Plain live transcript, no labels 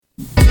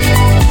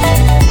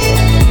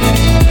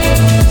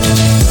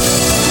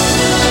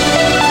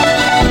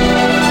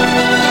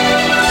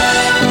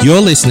You're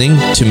listening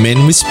to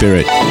Men with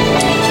Spirit.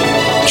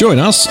 Join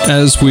us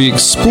as we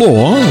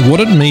explore what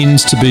it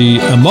means to be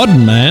a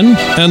modern man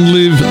and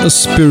live a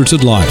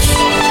spirited life.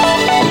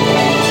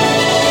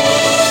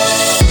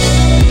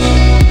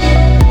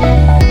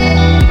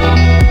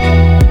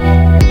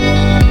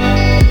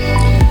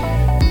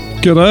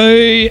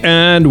 G'day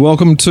and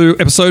welcome to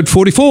episode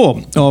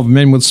 44 of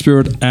Men with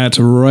Spirit at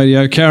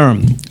Radio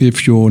Carrum.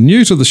 If you're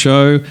new to the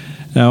show,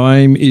 our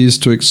aim is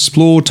to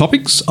explore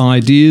topics,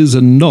 ideas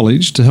and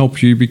knowledge to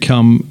help you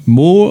become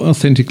more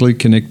authentically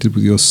connected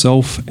with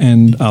yourself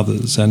and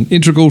others. And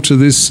integral to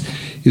this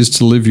is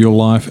to live your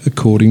life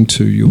according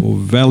to your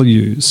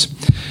values.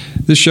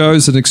 This show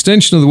is an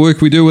extension of the work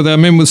we do with our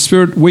Men with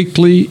Spirit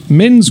weekly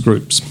men's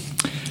groups.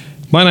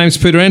 My name's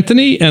Peter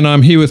Anthony and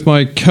I'm here with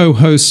my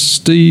co-host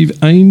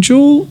Steve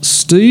Angel.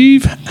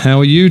 Steve, how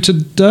are you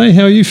today?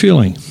 How are you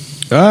feeling?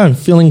 Oh, I'm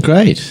feeling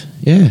great.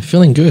 Yeah,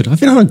 feeling good. I've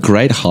been on a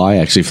great high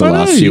actually for the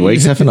last few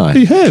weeks, haven't I?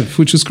 You have,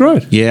 which is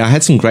great. Yeah, I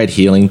had some great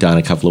healing done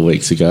a couple of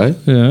weeks ago.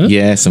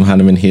 Yeah, some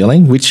Hahnemann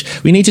healing, which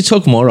we need to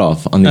talk more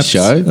of on this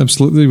show.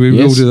 Absolutely, we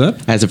will do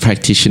that. As a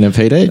practitioner,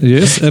 Peter.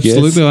 Yes,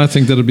 absolutely. Yes. I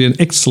think that would be an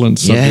excellent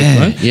subject,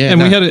 right? Yeah.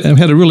 And we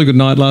had a really good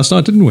night last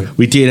night, didn't we?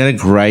 We did. Had a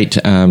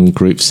great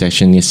group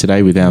session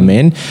yesterday with our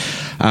men.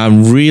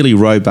 Really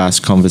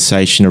robust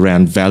conversation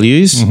around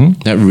values.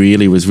 Mm-hmm. That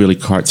really was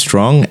quite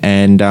strong.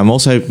 And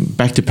also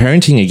back to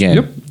parenting again.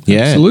 Yep.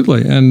 Yeah.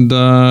 Absolutely. And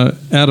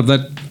out of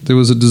that, there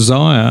was a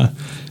desire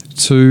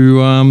to,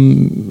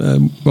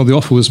 the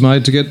offer was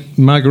made to get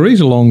Marguerite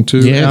along to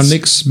our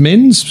next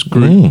men's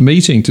group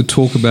meeting to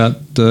talk about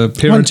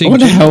parenting. I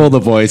wonder how all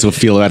the boys will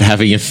feel about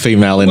having a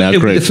female in our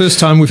group. The first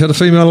time we've had a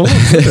female along.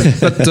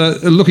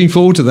 But looking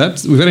forward to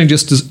that. We've only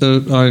just,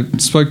 I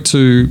spoke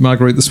to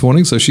Marguerite this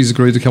morning, so she's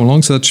agreed to come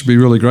along, so that should be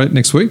really great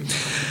next week.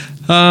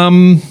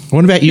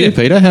 What about you,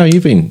 Peter? How have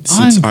you been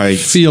since I'm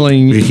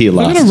feeling here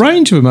last? I've got a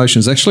range of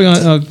emotions. Actually,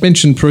 I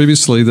mentioned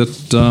previously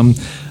that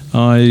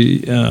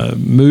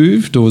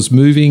I was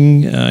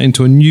moving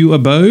into a new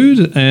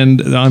abode,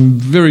 and I'm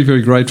very,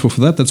 very grateful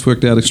for that. That's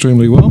worked out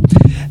extremely well.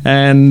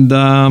 And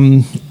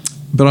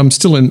but I'm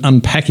still in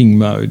unpacking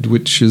mode,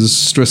 which is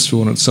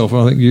stressful in itself.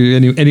 I think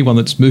anyone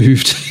that's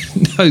moved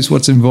knows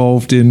what's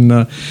involved in.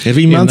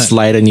 Every month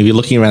later, and you'll be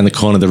looking around the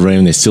corner of the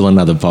room, there's still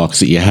another box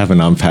that you haven't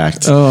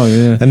unpacked. Oh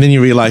yeah, and then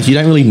you realise you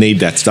don't really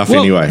need that stuff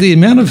anyway. The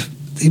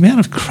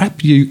amount of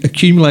crap you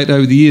accumulate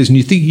over the years, and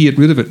you think you get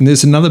rid of it, and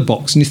there's another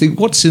box, and you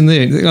think, what's in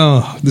there? And you think,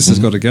 oh, this has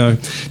got to go.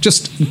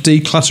 Just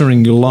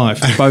decluttering your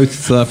life,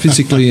 both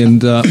physically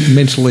and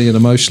mentally and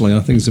emotionally, I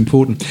think is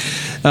important.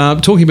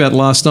 Talking about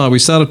last night, we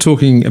started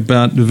talking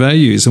about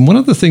values, and one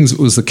of the things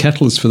that was the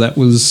catalyst for that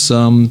was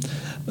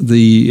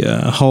the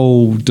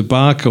whole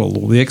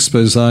debacle or the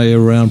expose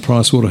around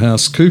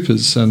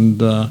PricewaterhouseCoopers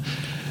and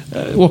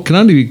what can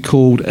only be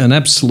called an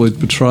absolute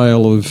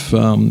betrayal of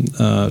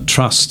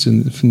trust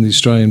from the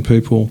Australian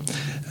people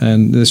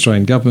and the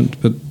Australian government,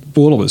 but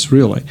all of us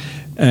really.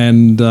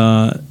 And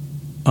I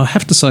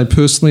have to say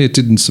personally it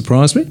didn't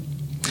surprise me,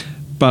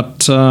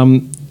 but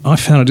I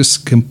found it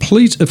just a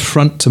complete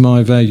affront to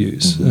my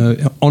values.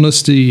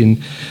 Honesty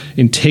and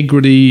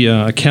integrity,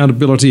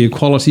 accountability,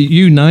 equality,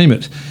 you name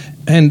it.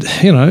 And,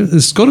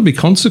 there's got to be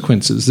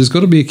consequences. There's got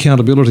to be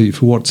accountability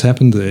for what's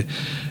happened there.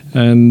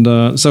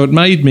 And so it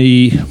made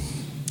me,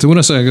 so when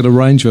I say I got a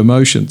range of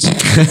emotions,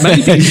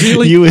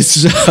 really, you were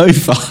so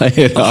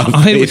fired up.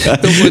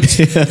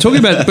 Talking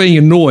about being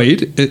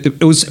annoyed,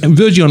 it was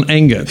verging on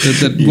anger,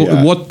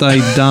 what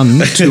they'd done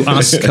to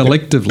us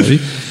collectively.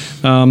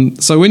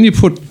 So when you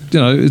put,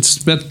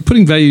 it's about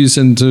putting values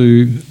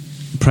into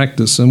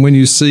practice, and when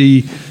you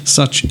see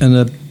such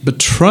a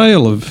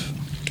betrayal of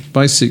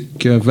basic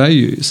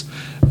values,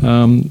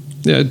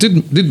 it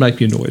did make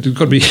me annoyed. It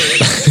got me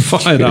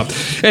fired up.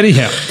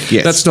 Anyhow,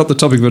 that's not the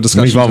topic of our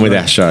discussion. Move on with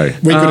our show.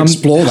 We could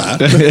explore that.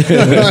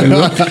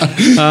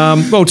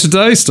 Well,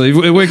 today, Steve,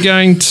 we're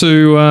going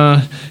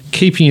to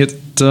keeping it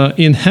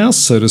in-house,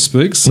 so to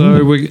speak.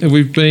 So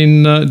we've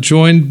been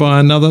joined by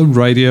another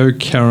Radio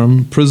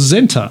Carrum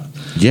presenter.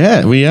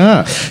 Yeah, we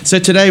are. So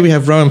today we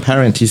have Rohan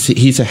Parrant.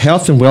 He's a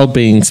health and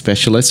wellbeing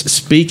specialist,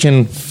 speaker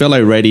and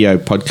fellow radio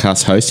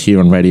podcast host here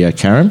on Radio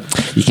Carrum.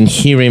 You can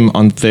hear him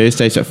on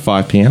Thursdays at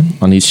 5 p.m.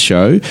 on his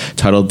show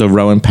titled The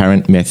Rohan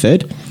Parrant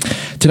Method.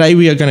 Today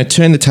we are going to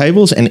turn the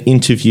tables and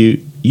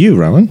interview you,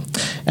 Rohan,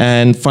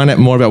 and find out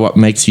more about what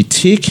makes you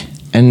tick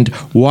and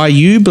why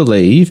you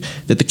believe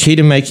that the key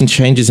to making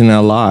changes in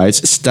our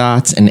lives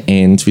starts and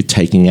ends with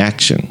taking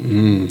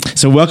action.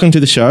 So welcome to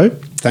the show.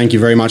 Thank you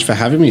very much for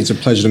having me. It's a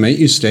pleasure to meet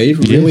you, Steve.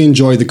 Really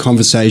enjoyed the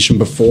conversation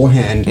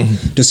beforehand,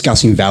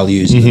 discussing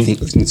values and the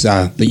things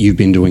that you've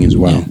been doing as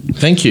well.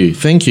 Thank you.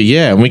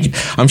 Yeah, and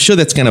I'm sure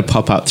that's going to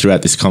pop up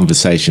throughout this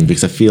conversation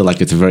because I feel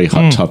like it's a very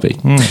hot topic.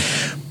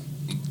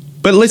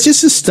 But let's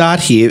just start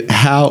here,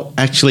 how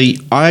actually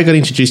I got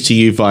introduced to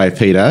you via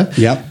Peter.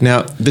 Yep.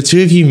 Now, the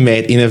two of you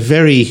met in a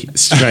very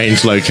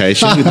strange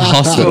location with the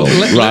hospital,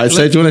 right?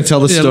 So do you want to tell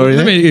the story?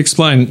 Let me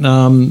explain.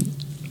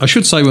 I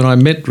should say when I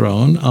met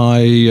Rohan,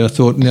 I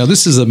thought, now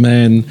this is a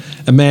man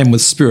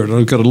with spirit.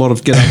 I've got a lot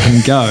of get up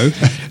and go.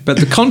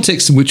 But the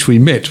context in which we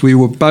met, we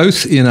were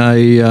both in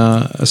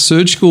a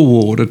surgical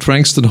ward at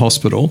Frankston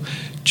Hospital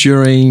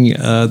during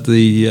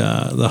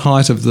the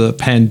height of the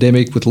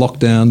pandemic with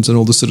lockdowns and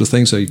all this sort of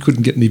thing, so you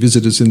couldn't get any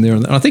visitors in there.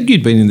 And I think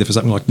you'd been in there for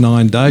something like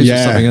 9 days or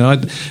something,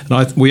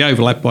 and we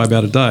overlapped by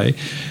about a day.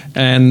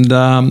 And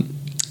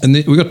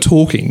then we got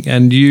talking,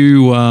 and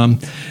you...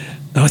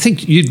 I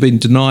think you'd been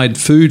denied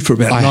food for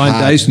about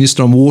 9 days and just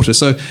on water.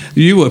 So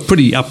you were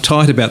pretty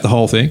uptight about the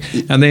whole thing.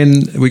 And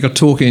then we got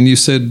talking and you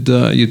said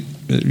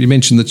you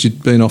mentioned that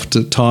you'd been off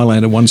to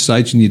Thailand at one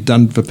stage and you'd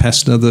done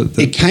Vipassana.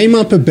 It came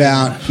up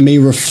about me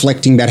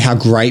reflecting about how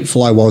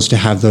grateful I was to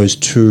have those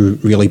 2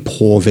 really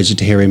poor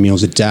vegetarian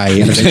meals a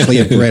day and eventually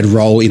a bread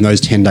roll in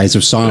those 10 days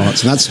of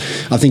silence. And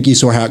I think you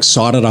saw how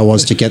excited I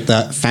was to get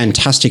that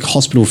fantastic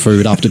hospital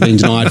food after being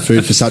denied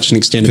food for such an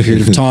extended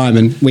period of time.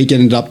 And we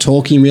ended up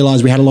talking and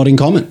realised we had a lot in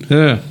common.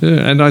 Yeah.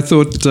 And I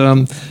thought,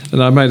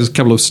 and I made a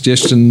couple of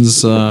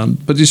suggestions,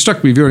 but you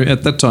struck me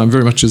at that time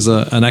very much as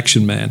an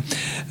action man.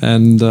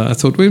 And I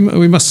thought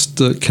we must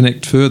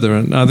connect further.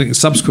 And I think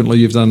subsequently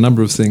you've done a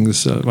number of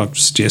things I've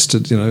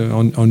suggested,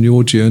 on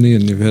your journey,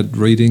 and you've had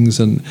readings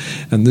and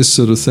this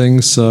sort of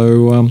thing.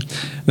 So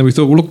then we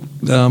thought, well, look,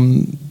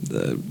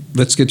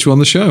 let's get you on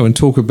the show and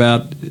talk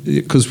about,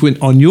 because when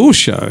on your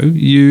show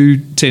you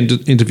tend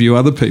to interview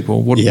other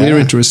people. What we're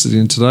interested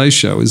in today's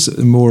show is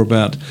more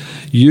about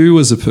you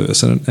as a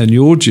person and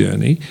your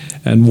journey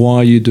and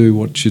why you do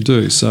what you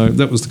do. So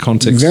that was the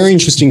context. Very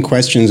interesting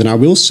questions, and I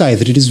will say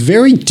that it is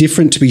very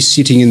different to be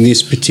sitting in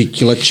this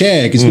particular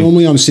chair, because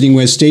normally I'm sitting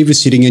where Steve is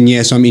sitting, and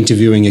yes, I'm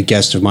interviewing a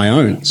guest of my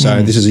own.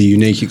 So this is a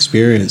unique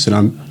experience, and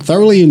I'm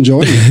thoroughly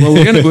enjoying it. Well,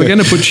 we're going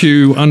to put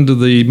you under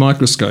the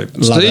microscope.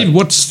 Steve,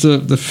 what's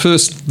the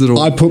first little...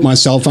 I put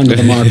myself under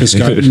the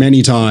microscope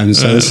many times,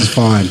 so this is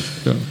fine.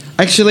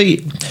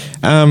 Actually,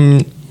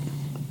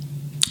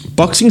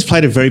 boxing's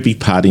played a very big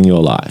part in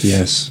your life.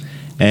 Yes.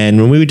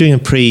 And when we were doing a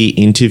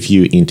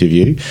pre-interview,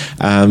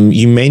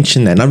 you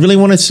mentioned that. And I really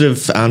want to sort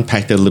of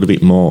unpack that a little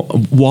bit more.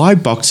 Why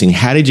boxing?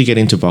 How did you get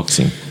into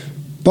boxing?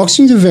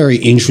 Boxing's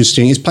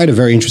it's played a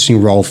very interesting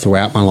role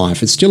throughout my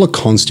life. It's still a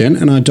constant,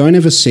 and I don't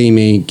ever see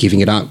me giving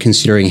it up,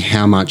 considering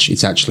how much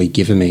it's actually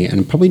given me,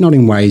 and probably not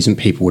in ways that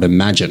people would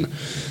imagine.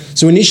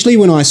 So initially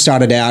when I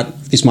started out,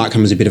 this might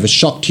come as a bit of a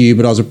shock to you,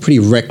 but I was a pretty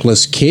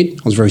reckless kid.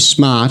 I was very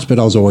smart, but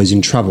I was always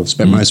in trouble.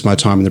 Spent most of my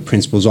time in the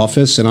principal's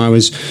office, and I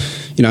was,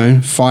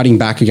 fighting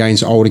back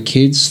against older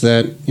kids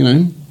that,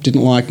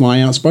 didn't like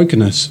my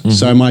outspokenness. Mm-hmm.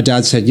 So my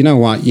dad said, you know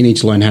what, you need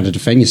to learn how to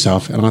defend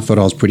yourself. And I thought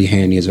I was pretty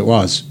handy as it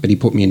was, but he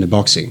put me into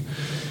boxing.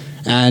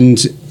 And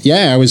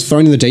I was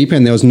thrown in the deep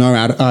end. There was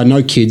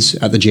no kids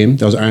at the gym.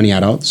 There was only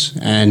adults.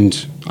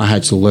 And I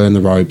had to learn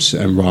the ropes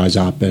and rise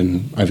up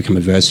and overcome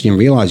adversity and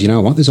realise, you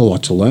know what, there's a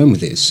lot to learn with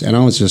this. And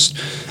I was just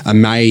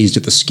amazed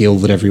at the skill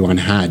that everyone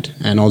had.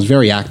 And I was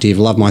very active,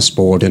 loved my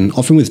sport. And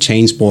often with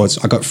team sports,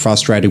 I got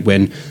frustrated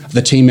when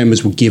the team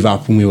members would give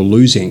up when we were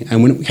losing.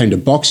 And when it came to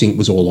boxing, it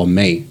was all on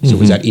me. So it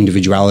was that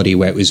individuality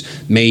where it was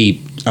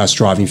me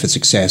striving for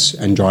success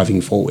and driving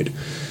forward.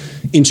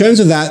 In terms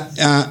of that,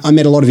 I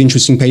met a lot of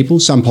interesting people,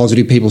 some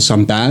positive people,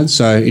 some bad.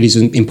 So it is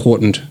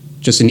important,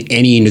 just in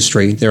any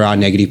industry, there are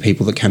negative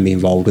people that can be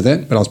involved with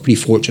it. But I was pretty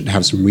fortunate to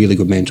have some really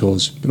good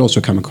mentors, but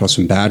also come across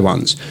some bad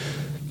ones.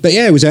 But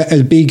it was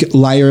a big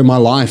layer in my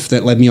life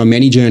that led me on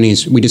many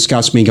journeys. We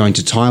discussed me going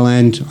to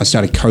Thailand. I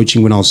started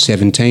coaching when I was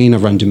 17.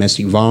 I've run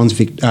domestic violence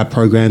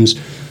programs.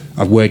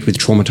 I've worked with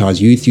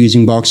traumatised youth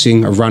using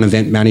boxing. I've run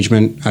event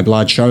management,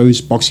 large shows,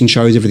 boxing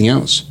shows, everything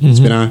else. It's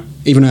been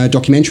even a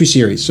documentary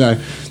series. So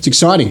it's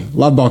exciting.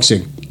 Love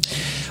boxing.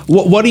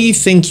 What do you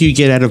think you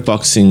get out of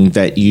boxing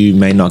that you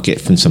may not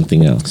get from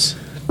something else?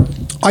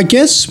 I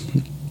guess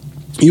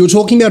you were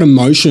talking about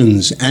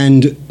emotions,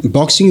 and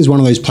boxing is one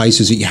of those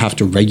places that you have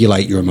to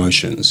regulate your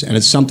emotions. And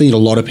it's something that a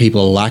lot of people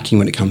are lacking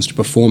when it comes to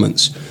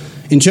performance.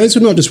 In terms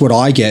of not just what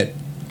I get,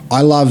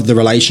 I love the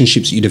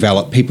relationships that you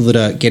develop, people that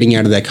are getting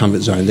out of their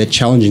comfort zone, they're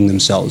challenging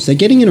themselves, they're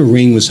getting in a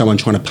ring with someone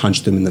trying to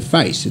punch them in the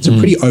face. It's a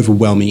pretty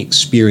overwhelming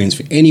experience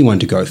for anyone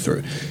to go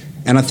through.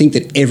 And I think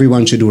that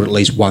everyone should do it at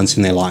least once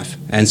in their life.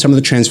 And some of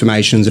the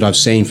transformations that I've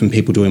seen from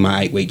people doing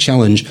my 8-week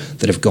challenge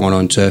that have gone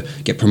on to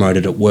get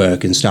promoted at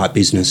work and start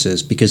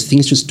businesses, because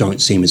things just don't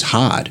seem as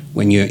hard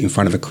when you're in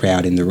front of a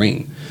crowd in the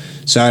ring.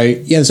 So,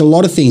 there's a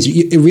lot of things.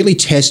 It really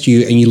tests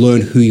you, and you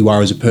learn who you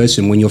are as a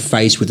person when you're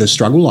faced with a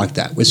struggle like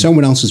that, where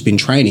someone else has been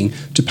training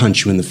to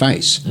punch you in the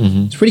face.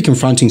 It's a pretty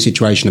confronting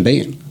situation to be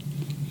in.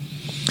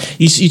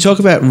 You talk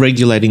about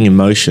regulating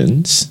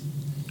emotions.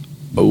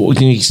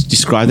 Can you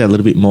describe that a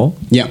little bit more?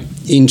 Yeah.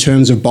 In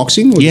terms of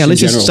boxing? Or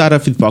let's just start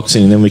off with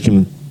boxing, and then we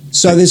can...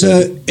 So there's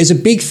a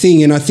big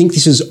thing, and I think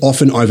this is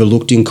often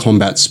overlooked in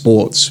combat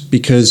sports,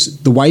 because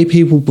the way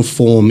people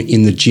perform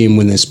in the gym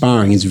when they're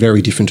sparring is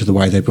very different to the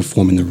way they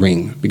perform in the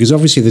ring. Because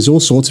obviously there's all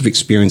sorts of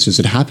experiences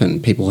that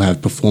happen. People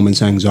have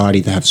performance anxiety,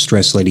 they have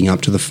stress leading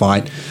up to the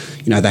fight.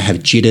 they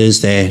have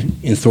jitters, they're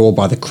enthralled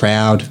by the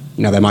crowd,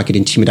 they might get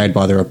intimidated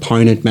by their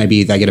opponent,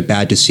 maybe they get a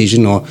bad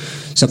decision or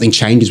something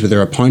changes with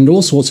their opponent,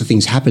 all sorts of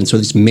things happen. So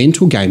this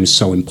mental game is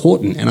so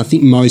important, and I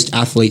think most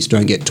athletes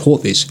don't get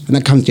taught this, and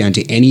that comes down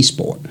to any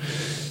sport.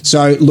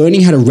 So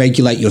learning how to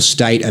regulate your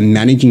state and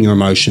managing your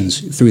emotions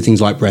through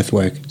things like breath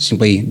work,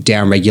 simply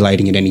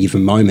down-regulating at any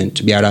given moment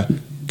to be able to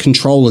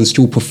control and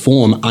still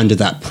perform under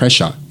that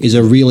pressure is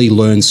a really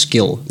learned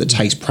skill that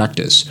takes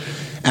practice.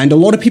 And a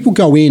lot of people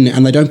go in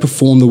and they don't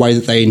perform the way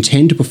that they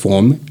intend to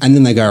perform, and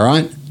then they go, all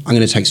right, I'm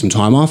going to take some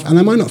time off, and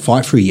they might not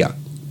fight for a year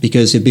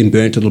because they've been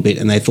burnt a little bit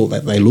and they thought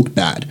that they looked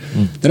bad.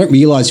 They don't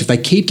realise if they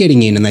keep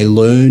getting in and they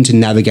learn to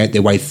navigate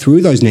their way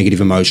through those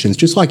negative emotions,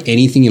 just like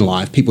anything in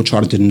life, people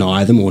try to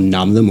deny them or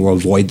numb them or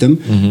avoid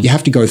them. You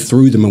have to go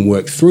through them and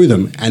work through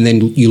them, and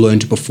then you learn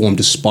to perform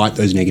despite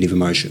those negative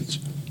emotions.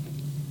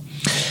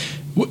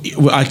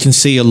 Well, I can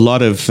see a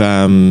lot of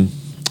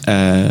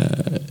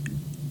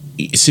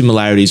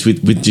similarities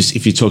with just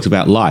if you talked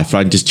about life,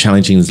 right? Just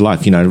challenging his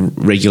life,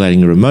 regulating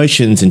your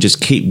emotions and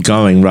just keep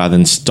going rather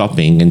than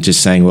stopping and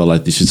just saying, well,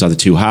 this is either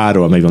too hard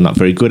or maybe I'm not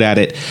very good at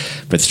it.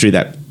 But through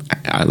that,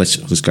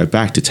 let's go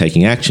back to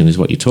taking action is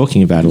what you're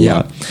talking about a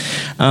lot.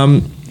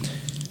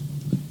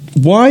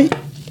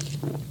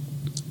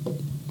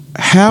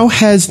 How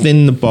has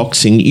then the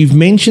boxing? You've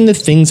mentioned the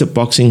things that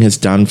boxing has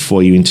done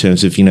for you in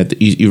terms of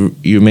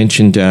you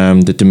mentioned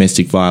the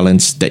domestic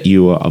violence that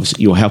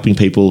you're helping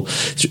people,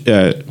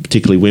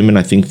 particularly women,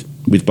 I think,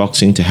 with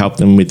boxing to help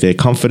them with their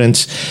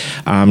confidence.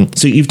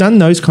 So you've done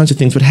those kinds of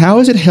things, but how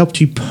has it helped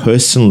you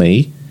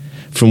personally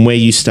from where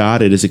you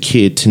started as a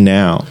kid to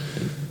now?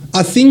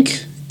 I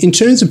think in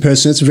terms of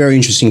person, it's a very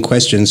interesting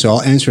question. So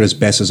I'll answer it as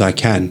best as I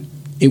can.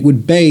 It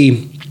would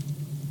be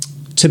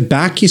to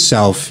back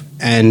yourself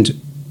and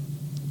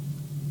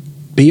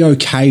be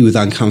okay with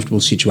uncomfortable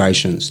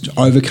situations, to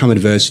overcome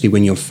adversity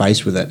when you're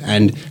faced with it,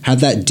 and have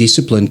that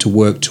discipline to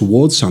work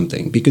towards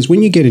something. Because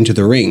when you get into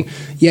the ring,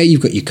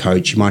 you've got your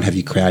coach, you might have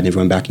your crowd and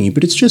everyone backing you,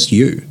 but it's just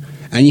you.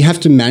 And you have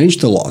to manage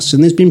the loss.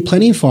 And there's been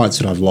plenty of fights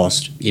that I've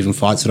lost, even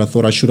fights that I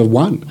thought I should have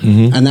won.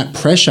 And that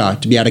pressure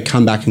to be able to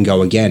come back and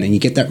go again, and you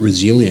get that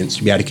resilience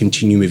to be able to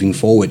continue moving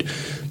forward.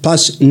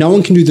 Plus, no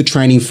one can do the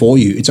training for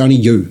you. It's only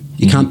you.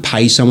 You can't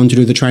pay someone to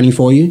do the training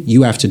for you.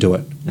 You have to do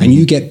it. And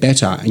you get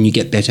better, and you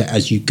get better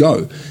as you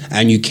go.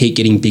 And you keep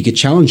getting bigger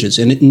challenges,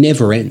 and it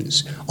never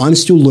ends. I'm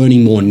still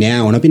learning more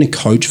now, and I've been a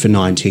coach for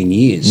 19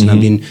 years. And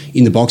I've been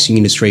in the boxing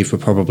industry for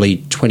probably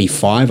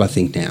 25, I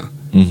think, now.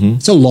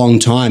 It's a long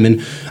time.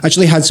 And I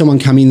actually had someone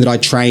come in that I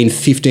trained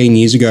 15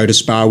 years ago to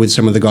spar with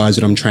some of the guys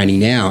that I'm training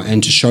now,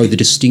 and to show the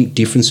distinct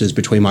differences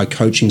between my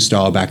coaching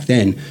style back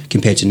then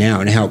compared to now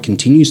and how it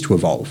continues to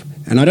evolve.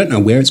 And I don't know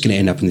where it's going to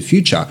end up in the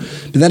future.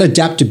 But that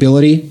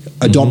adaptability,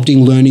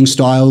 adopting learning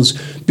styles,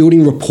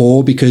 building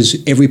rapport,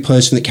 because every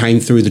person that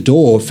came through the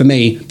door, for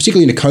me,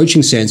 particularly in a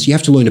coaching sense, you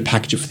have to learn to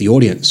package it for the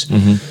audience.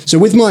 So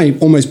with my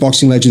Almost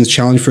Boxing Legends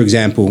Challenge, for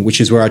example, which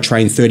is where I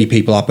train 30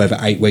 people up over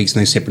 8 weeks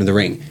and they step into the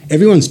ring,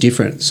 everyone's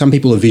different. Some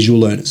people are visual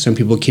learners, some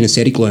people are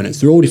kinesthetic learners.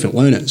 They're all different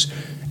learners.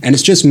 And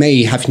it's just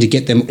me having to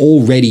get them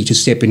all ready to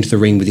step into the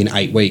ring within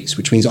 8 weeks,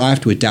 which means I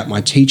have to adapt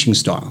my teaching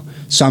style.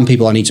 Some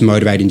people I need to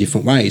motivate in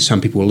different ways. Some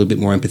people are a little bit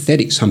more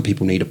empathetic. Some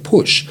people need a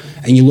push.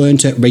 And you learn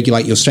to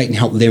regulate your state and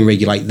help them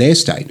regulate their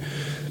state.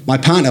 My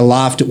partner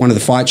laughed at one of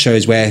the fight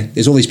shows where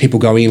there's all these people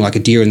going in like a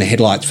deer in the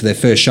headlights for their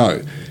first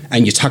show.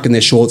 And you're tucking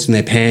their shorts in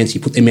their pants,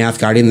 you put their mouth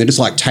guard in, they're just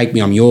like, take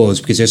me, I'm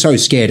yours, because they're so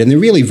scared. And they're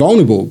really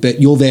vulnerable, but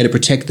you're there to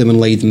protect them and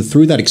lead them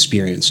through that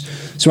experience.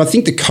 So I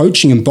think the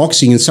coaching and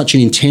boxing is such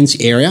an intense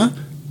area,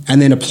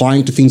 and then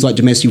applying to things like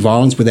domestic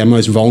violence with our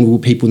most vulnerable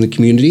people in the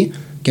community,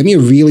 gave me a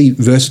really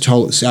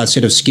versatile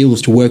set of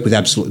skills to work with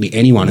absolutely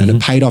anyone, and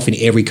it paid off in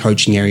every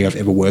coaching area I've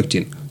ever worked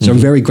in. So I'm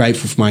very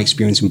grateful for my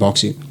experience in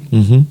boxing.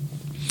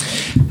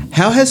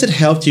 How has it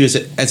helped you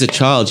as a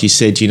child? You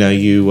said,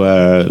 you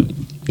were,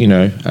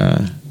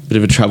 a bit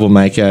of a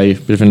troublemaker, a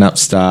bit of an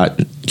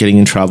upstart, getting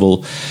in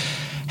trouble.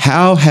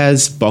 How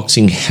has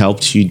boxing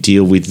helped you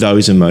deal with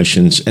those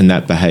emotions and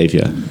that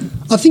behaviour?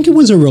 I think it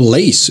was a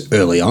release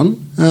early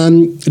on.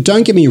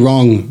 Don't get me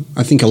wrong,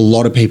 I think a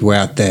lot of people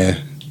out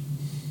there,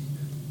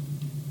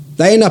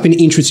 they end up in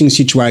interesting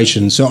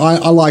situations. So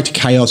I liked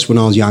chaos when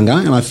I was younger,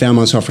 and I found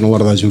myself in a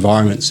lot of those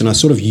environments, and I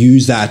sort of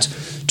use that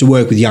to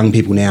work with young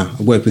people now.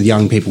 I work with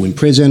young people in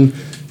prison,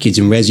 kids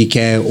in resi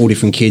care, all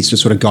different kids, to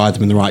sort of guide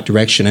them in the right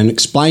direction and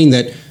explain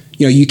that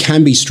you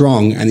can be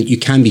strong and that you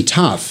can be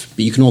tough,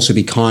 but you can also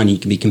be kind, you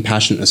can be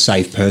compassionate and a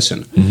safe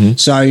person.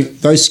 So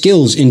those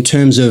skills in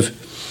terms of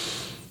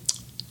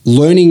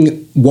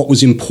learning what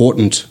was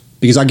important,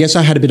 because I guess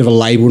I had a bit of a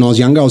label when I was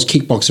younger. I was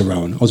kickboxer,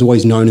 Rohan. I was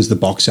always known as the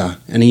boxer.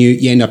 And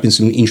you end up in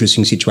some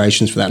interesting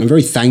situations for that. And I'm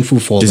very thankful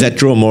for Does that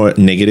draw more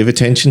negative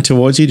attention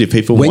towards you? Do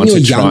people want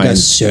to try younger, and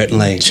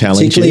certainly. Challenge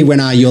particularly you? When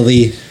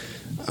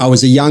I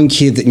was a young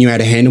kid that knew how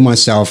to handle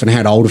myself, and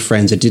had older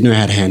friends that didn't know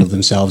how to handle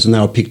themselves, and they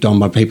were picked on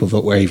by people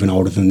that were even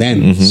older than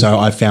them. So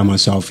I found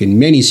myself in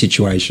many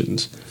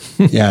situations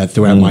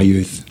throughout my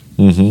youth.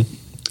 Yeah.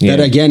 But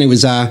again, it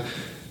was...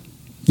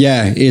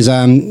 Yeah, is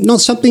not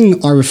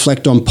something I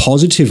reflect on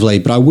positively,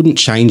 but I wouldn't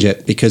change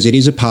it because it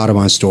is a part of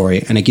my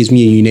story and it gives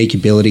me a unique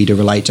ability to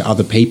relate to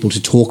other people,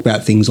 to talk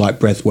about things like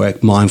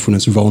breathwork,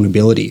 mindfulness,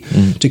 vulnerability,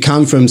 to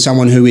come from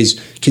someone who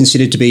is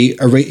considered to be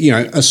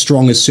a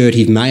strong,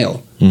 assertive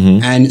male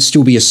and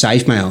still be a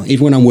safe male.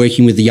 Even when I'm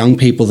working with the young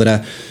people that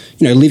are,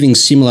 living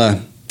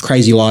similar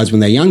crazy lives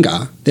when they're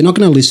younger, they're not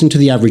going to listen to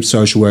the average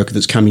social worker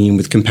that's coming in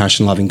with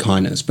compassion, loving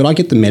kindness. But I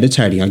get them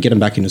meditating. I get them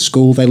back into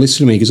school. They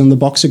listen to me because I'm the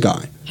boxer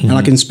guy and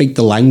I can speak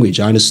the language.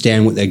 I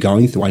understand what they're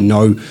going through. I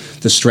know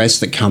the stress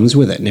that comes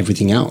with it and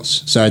everything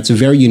else. So it's a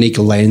very unique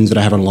lens that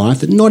I have on life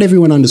that not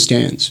everyone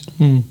understands.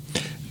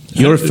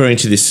 You're referring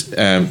to this.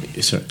 Sorry, I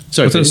was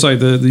going to say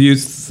the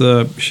youth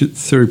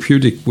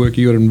therapeutic work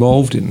you got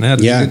involved in. How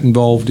did you get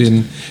involved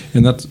in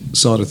that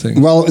side of things?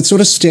 Well, it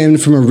sort of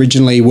stemmed from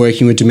originally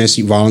working with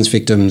domestic violence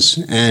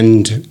victims,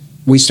 and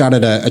we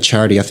started a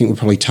charity. I think we'll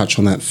probably touch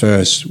on that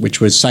first, which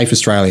was Safe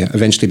Australia.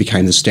 Eventually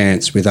became the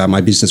Stance with my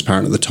business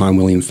partner at the time,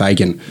 William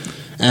Fagan,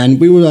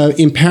 and we were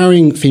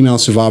empowering female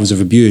survivors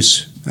of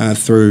abuse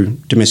through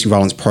domestic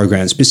violence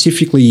programs,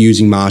 specifically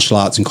using martial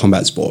arts and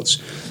combat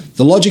sports.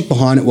 The logic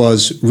behind it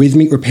was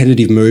rhythmic,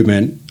 repetitive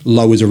movement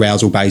lowers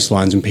arousal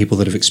baselines in people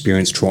that have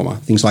experienced trauma,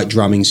 things like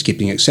drumming,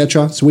 skipping,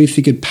 etc. So we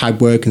figured pad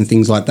work and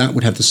things like that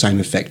would have the same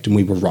effect, and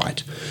we were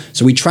right.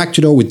 So we tracked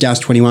it all with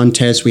DAS21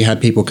 tests. We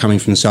had people coming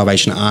from the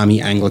Salvation Army,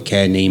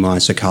 Anglicare, Nemi,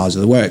 Sakars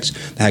of the works.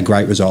 They had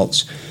great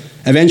results.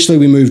 Eventually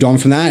we moved on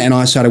from that, and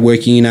I started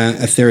working in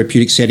a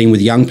therapeutic setting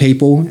with young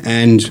people,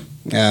 and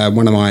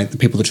one of the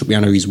people that took me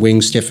under his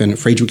wing, Stefan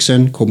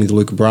Friedrichsen, called me the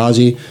Luca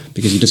Brasi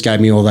because he just gave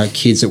me all the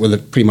kids that were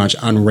pretty much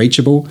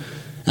unreachable.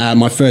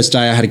 My first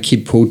day, I had a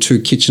kid pull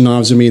 2 kitchen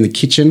knives at me in the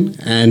kitchen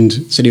and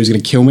said he was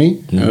going to kill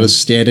me. And I just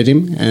stared at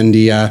him and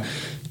he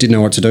didn't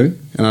know what to do.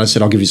 And I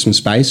said, I'll give you some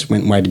space.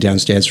 Went and waited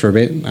downstairs for a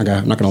bit. I go,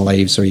 I'm not going to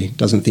leave, so he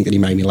doesn't think that he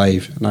made me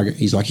leave. And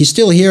he's like, he's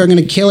still here. I'm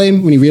going to kill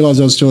him. When he realised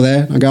I was still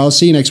there, I go, I'll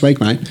see you next week,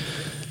 mate.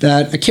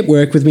 That I kept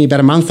work with me about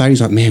a month later. He's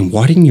like, man,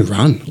 why didn't you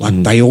run?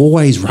 Like, they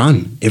always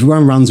run.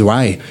 Everyone runs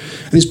away.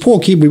 And this poor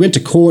kid, we went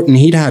to court and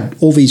he'd had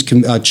all these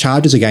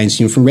charges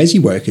against him from resi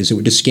workers that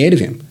were just scared of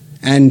him.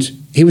 And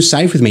he was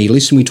safe with me. He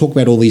listened, we talked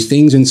about all these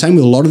things. And same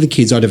with a lot of the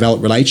kids I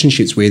developed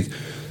relationships with,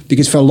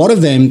 because for a lot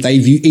of them, they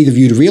either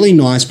viewed really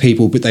nice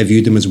people, but they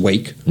viewed them as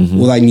weak,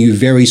 or they knew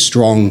very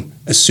strong,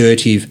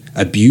 assertive,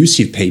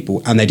 abusive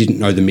people, and they didn't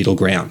know the middle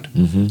ground.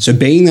 So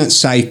being that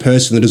safe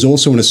person that is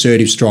also an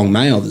assertive, strong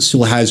male that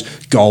still has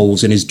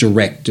goals and is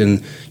direct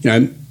and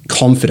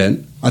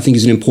confident, I think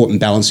is an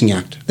important balancing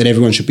act that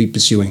everyone should be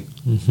pursuing.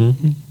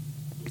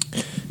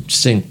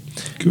 Interesting.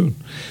 Good.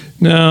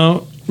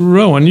 Now,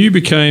 Rohan, you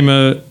became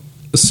a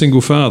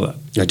single father.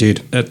 I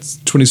did. At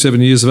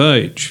 27 years of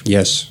age.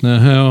 Yes. Now,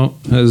 how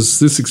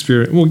has this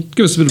experience... Well,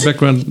 give us a bit of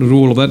background to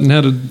all of that, and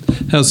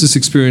how's this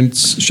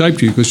experience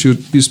shaped you? Because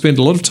you spent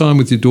a lot of time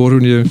with your daughter,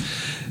 and you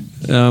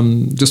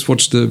just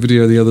watched a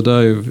video the other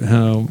day of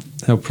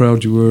how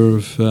proud you were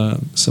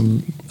of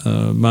some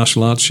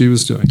martial arts she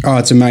was doing. Oh,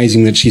 it's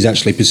amazing that she's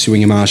actually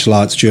pursuing a martial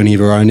arts journey of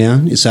her own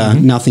now. It's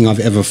nothing I've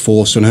ever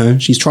forced on her.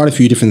 She's tried a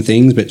few different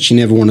things, but she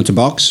never wanted to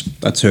box.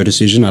 That's her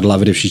decision. I'd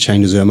love it if she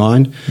changes her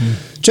mind.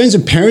 In terms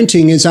of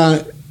parenting,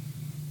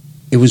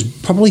 it was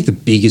probably the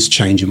biggest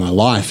change in my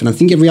life. And I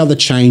think every other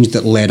change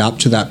that led up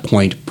to that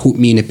point put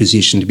me in a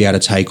position to be able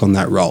to take on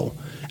that role.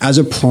 As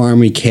a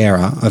primary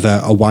carer of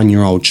a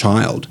 1-year-old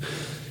child,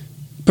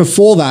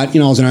 before that, I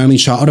was an only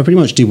child. I pretty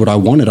much did what I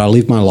wanted. I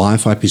lived my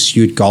life. I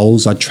pursued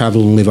goals. I'd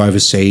travel and live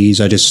overseas.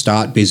 I just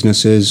start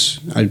businesses.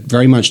 I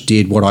very much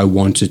did what I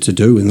wanted to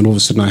do. And then all of a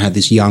sudden I had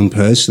this young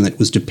person that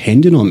was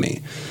dependent on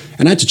me.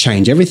 And I had to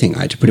change everything.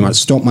 I had to pretty much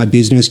stop my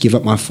business, give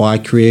up my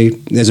fight career.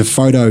 There's a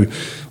photo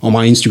on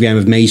my Instagram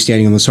of me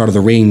standing on the side of the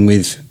ring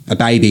with a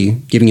baby,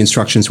 giving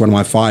instructions to one of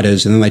my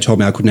fighters, and then they told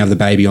me I couldn't have the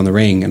baby on the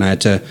ring, and I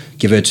had to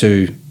give her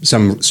to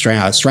some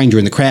stranger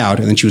in the crowd,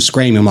 and then she was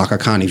screaming. I'm like, I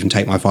can't even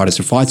take my fighters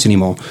to fights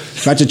anymore.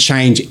 So I had to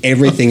change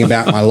everything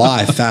about my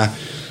life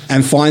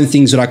and find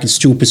things that I could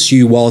still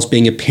pursue whilst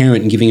being a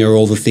parent and giving her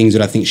all the things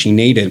that I think she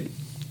needed.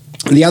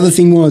 And the other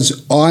thing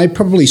was I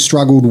probably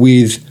struggled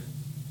with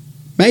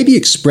maybe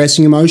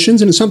expressing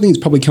emotions, and it's something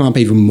that's probably come up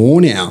even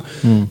more now.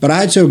 But I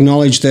had to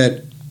acknowledge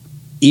that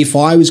if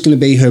I was going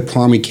to be her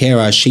primary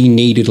carer, she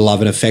needed love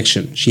and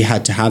affection. She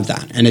had to have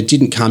that. And it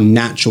didn't come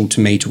natural to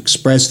me to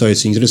express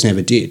those things. It just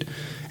never did.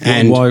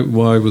 And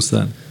why was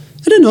that?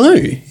 I don't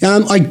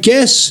know. I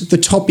guess the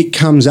topic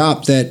comes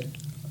up that,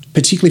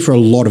 particularly for a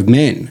lot of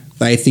men,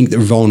 they think that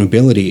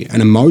vulnerability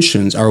and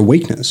emotions are a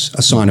weakness,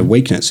 a sign of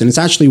weakness. And it's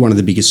actually one of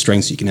the biggest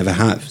strengths you can ever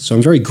have. So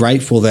I'm very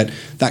grateful that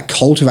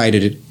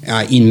cultivated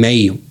in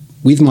me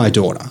with my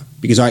daughter,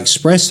 because I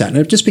expressed that and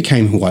it just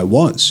became who I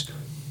was.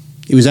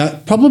 It was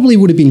probably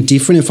would have been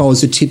different if I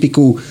was the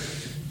typical,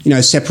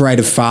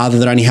 separated father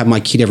that only had my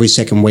kid every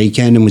second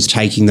weekend and was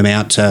taking them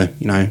out to,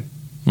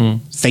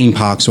 theme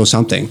parks or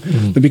something.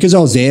 But because I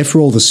was there for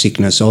all the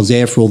sickness, I was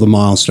there for all the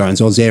milestones,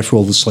 I was there for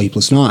all the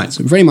sleepless nights,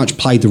 I very much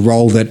played the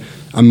role that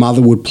a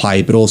mother would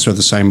play, but also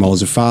the same role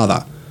as a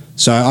father.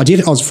 So I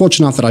was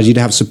fortunate enough that I did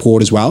have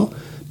support as well.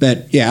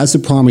 But yeah, as the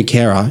primary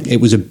carer, it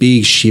was a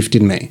big shift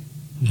in me,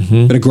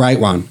 but a great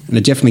one. And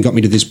it definitely got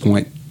me to this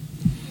point.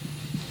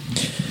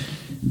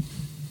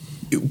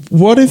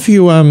 What have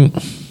you,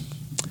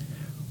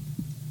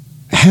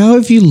 how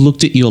have you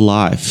looked at your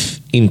life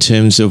in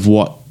terms of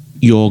what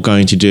you're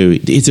going to do?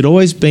 Has it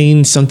always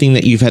been something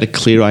that you've had a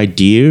clear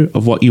idea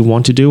of what you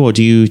want to do, or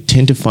do you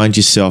tend to find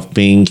yourself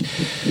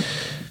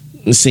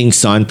seeing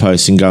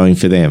signposts and going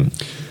for them?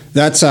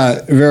 That's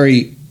a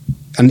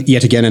and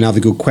yet again, another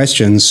good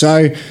question.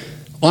 So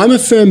I'm a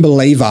firm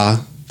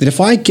believer that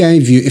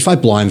if I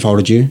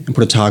blindfolded you and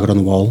put a target on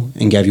the wall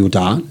and gave you a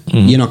dart,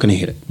 you're not going to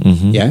hit it.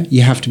 Yeah,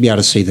 you have to be able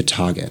to see the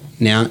target.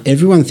 Now,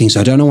 everyone thinks,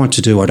 I don't know what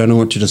to do. I don't know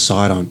what to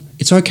decide on.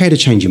 It's okay to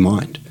change your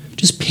mind.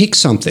 Just pick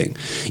something.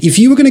 If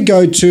you were going to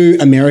go to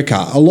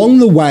America, along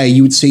the way,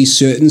 you would see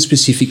certain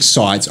specific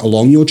sites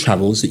along your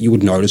travels that you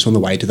would notice on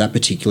the way to that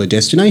particular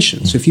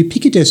destination. So if you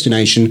pick a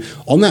destination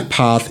on that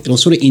path, it'll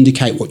sort of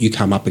indicate what you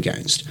come up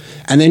against.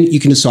 And then you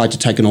can decide to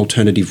take an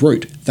alternative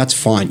route. That's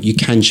fine. You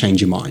can change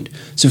your mind.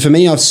 So for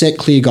me, I've set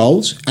clear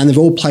goals and they've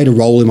all played a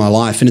role in my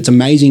life. And it's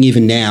amazing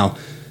even now.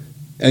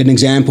 An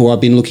example,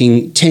 I've been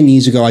looking, 10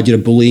 years ago, I did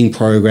a bullying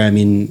program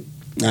in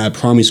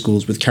primary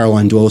schools with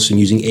Caroline Dawson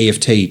using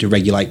EFT to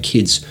regulate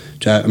kids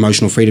to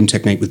emotional freedom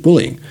technique with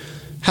bullying.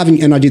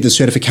 And I did the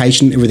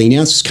certification and everything.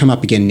 Now it's just come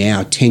up again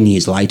now, 10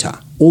 years later.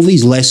 All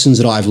these lessons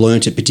that I've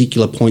learnt at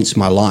particular points in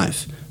my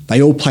life,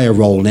 they all play a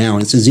role now.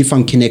 And it's as if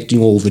I'm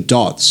connecting all the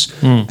dots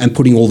and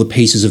putting all the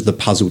pieces of the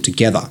puzzle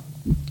together,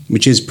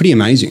 which is pretty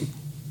amazing.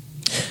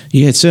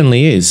 Yeah, it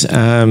certainly is.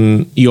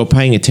 You're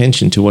paying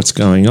attention to what's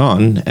going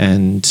on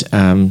and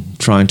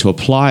trying to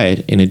apply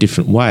it in a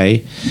different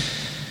way.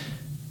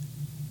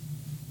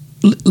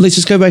 Let's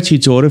just go back to your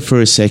daughter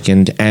for a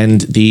second and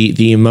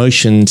the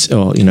emotions,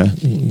 or,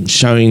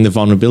 showing the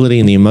vulnerability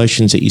and the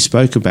emotions that you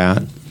spoke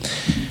about.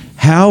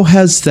 How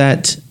has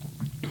that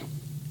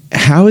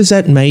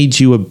made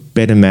you a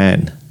better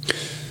man?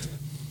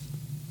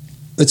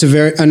 That's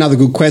another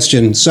good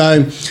question.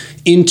 So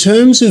in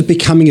terms of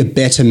becoming a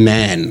better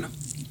man,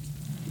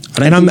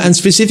 I'm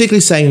specifically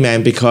saying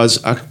man because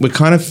we're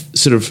kind of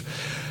sort of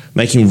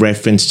making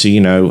reference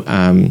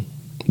to,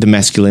 the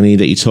masculinity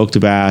that you talked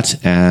about,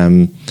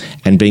 and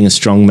being a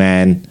strong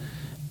man,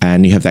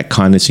 and you have that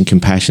kindness and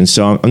compassion.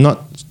 So I'm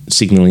not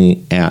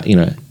signaling out,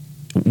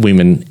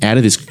 women out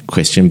of this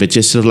question, but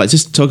just sort of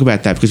just talk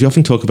about that, because we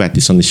often talk about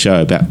this on the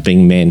show about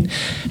being men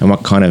and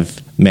what kind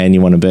of man you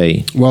want to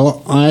be.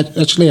 Well, I'll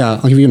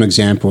give you an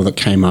example that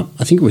came up.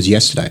 I think it was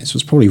yesterday, so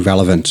it's probably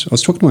relevant. I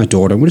was talking to my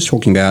daughter, and we're just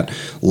talking about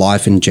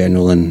life in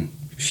general and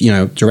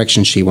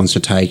direction she wants to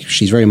take.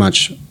 She's very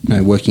much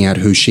working out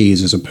who she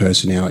is as a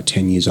person now at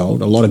 10 years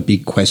old. A lot of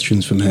big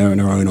questions from her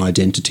and her own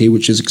identity,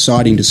 which is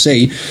exciting to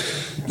see.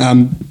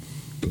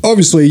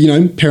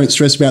 Obviously, parents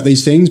stress about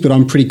these things, but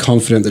I'm pretty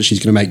confident that she's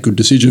going to make good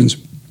decisions.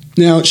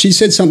 Now, she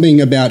said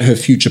something about her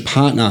future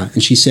partner,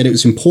 and she said it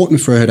was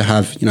important for her to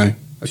have,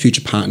 a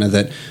future partner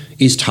that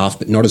is tough,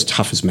 but not as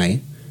tough as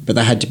me, but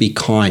they had to be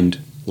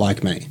kind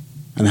like me.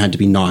 And they had to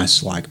be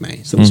nice like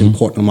me. So it was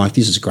important. I'm like,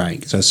 this is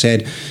great. So I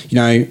said,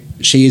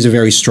 she is a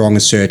very strong,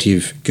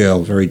 assertive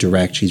girl, very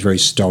direct. She's very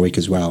stoic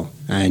as well.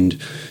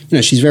 And,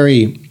 she's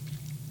very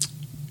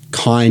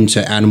kind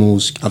to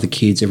animals, other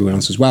kids, everyone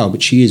else as well.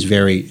 But she is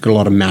got a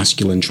lot of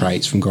masculine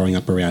traits from growing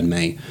up around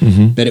me.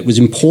 But it was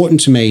important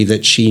to me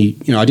that she,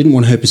 I didn't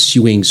want her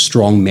pursuing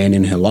strong men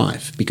in her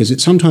life,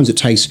 because sometimes it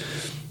takes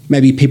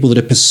maybe people that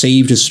are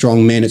perceived as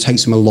strong men, it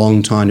takes them a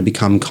long time to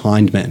become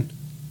kind men.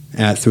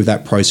 Through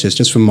that process,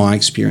 just from my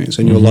experience.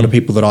 I knew a lot of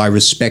people that I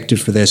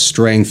respected for their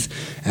strength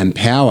and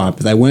power,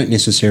 but they weren't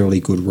necessarily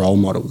good role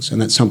models.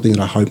 And that's something that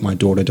I hope my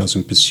daughter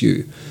doesn't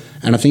pursue.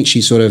 And I think she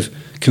sort of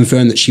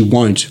confirmed that she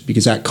won't,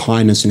 because that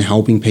kindness and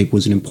helping people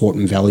is an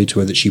important value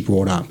to her that she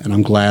brought up. And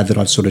I'm glad that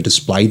I've sort of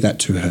displayed that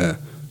to her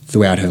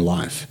throughout her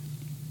life.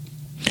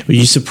 Were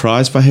you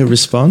surprised by her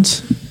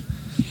response?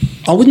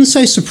 I wouldn't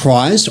say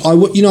surprised. I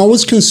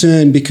was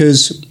concerned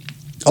because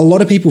a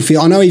lot of people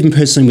feel, I know even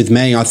personally with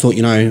me, I thought,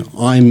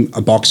 I'm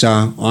a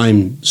boxer,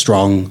 I'm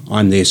strong,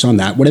 I'm this, I'm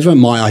that. Whatever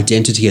my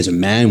identity as a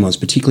man was,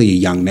 particularly a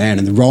young man,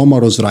 and the role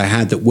models that I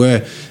had that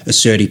were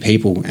assertive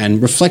people,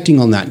 and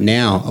reflecting on that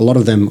now, a lot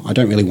of them I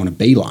don't really want to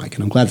be like,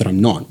 and I'm glad that I'm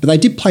not. But they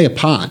did play a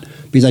part,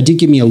 because they did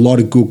give me a lot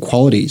of good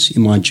qualities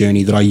in my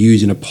journey that I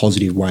use in a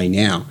positive way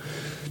now.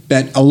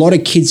 But a lot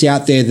of kids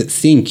out there that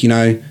think,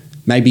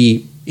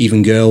 maybe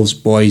even girls,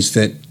 boys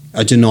that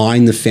are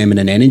denying the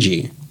feminine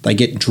energy, they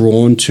get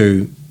drawn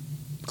to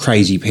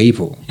crazy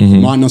people.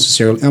 It might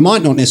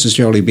not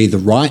necessarily be the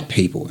right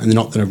people, and they're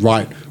not the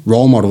right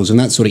role models, and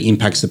that sort of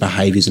impacts the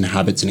behaviours and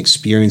habits and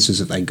experiences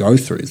that they go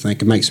through. So they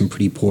can make some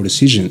pretty poor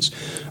decisions.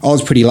 I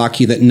was pretty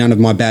lucky that none of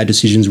my bad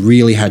decisions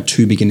really had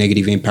too big a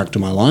negative impact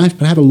on my life,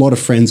 but I have a lot of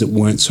friends that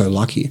weren't so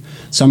lucky.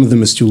 Some of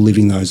them are still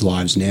living those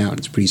lives now, and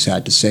it's pretty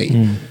sad to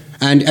see.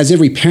 And as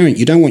every parent,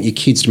 you don't want your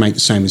kids to make the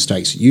same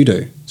mistakes that you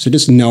do. So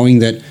just knowing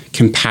that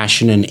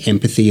compassion and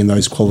empathy and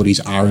those qualities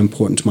are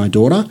important to my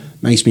daughter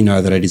makes me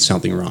know that I did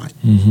something right.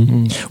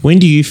 When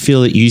do you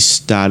feel that you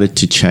started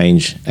to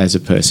change as a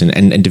person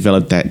and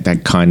develop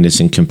that kindness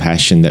and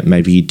compassion that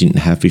maybe you didn't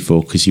have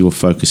before because you were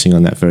focusing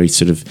on that very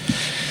sort of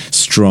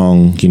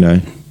strong,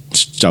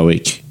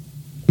 stoic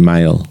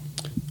male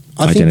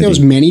I think there was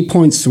many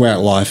points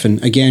throughout life,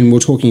 and again, we're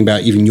talking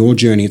about even your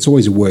journey. It's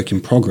always a work in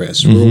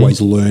progress. We're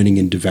always learning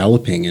and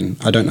developing, and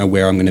I don't know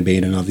where I'm going to be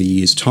in another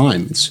year's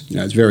time. It's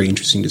very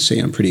interesting to see.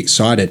 I'm pretty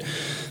excited.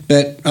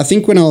 But I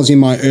think when I was in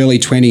my early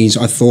 20s,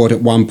 I thought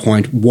at one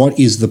point, what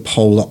is the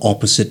polar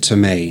opposite to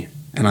me?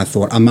 And I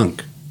thought, a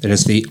monk. That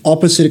is the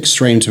opposite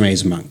extreme to me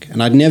is a monk.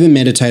 And I'd never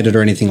meditated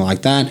or anything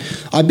like that.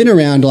 I'd been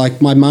around,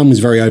 my mum was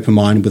very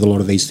open-minded with a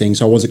lot of these things.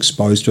 So I was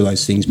exposed to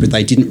those things, but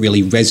they didn't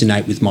really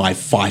resonate with my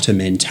fighter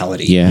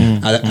mentality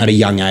at a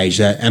young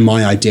age and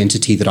my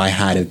identity that I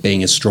had of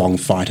being a strong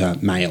fighter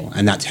male.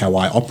 And that's how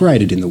I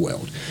operated in the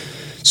world.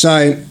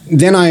 So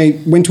then I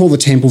went to all the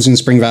temples in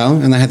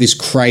Springvale, and they had this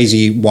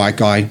crazy white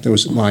guy that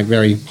was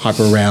very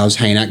hyper-aroused,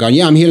 hanging out,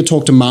 going, I'm here to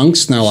talk to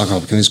monks. And they were like,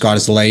 can this guy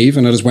just leave?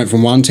 And I just went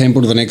from one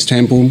temple to the next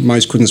temple.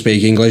 Most couldn't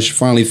speak English.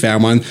 Finally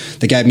found one.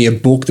 They gave me a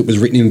book that was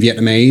written in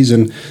Vietnamese,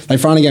 and they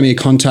finally gave me a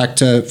contact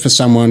for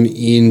someone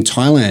in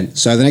Thailand.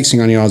 So the next thing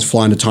I knew, I was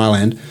flying to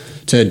Thailand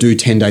to do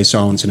 10-day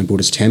silence in a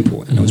Buddhist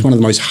temple. And it was one of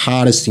the most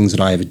hardest things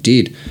that I ever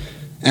did.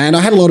 And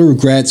I had a lot of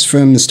regrets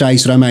from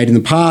mistakes that I made in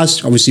the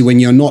past. Obviously, when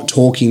you're not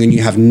talking and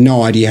you have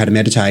no idea how to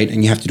meditate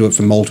and you have to do it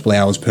for multiple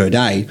hours per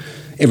day,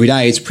 every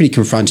day, it's a pretty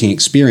confronting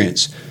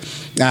experience.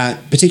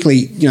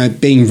 Particularly,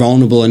 being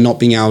vulnerable and not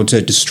being able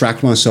to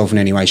distract myself in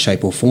any way,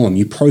 shape or form.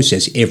 You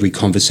process every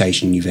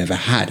conversation you've ever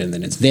had, and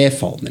then it's their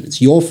fault, and then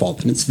it's your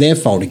fault, and it's their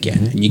fault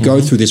again. And you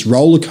go through this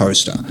roller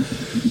coaster.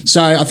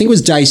 So I think it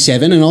was day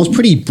 7, and I was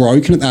pretty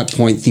broken at that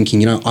point,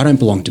 thinking, I don't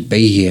belong to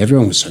be here.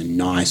 Everyone was so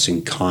nice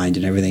and kind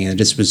and everything, and it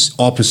just was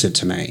opposite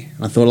to me.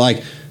 And I thought,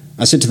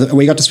 I said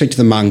we got to speak to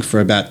the monk for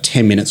about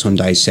 10 minutes on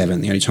day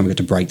 7, the only time we got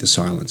to break the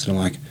silence. And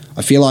I'm like,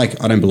 I feel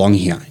like I don't belong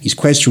here. His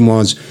question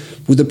was,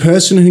 would the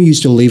person who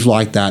used to live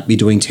like that be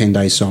doing 10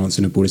 days silence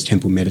in a Buddhist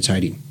temple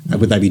meditating?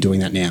 Would they be doing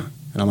that now?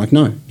 And I'm like,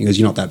 no. He goes,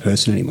 you're not that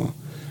person anymore.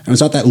 And it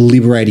was like that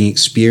liberating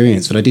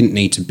experience that I didn't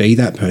need to be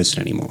that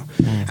person anymore.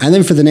 And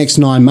then for the next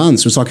 9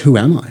 months, it was like, who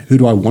am I? Who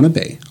do I want to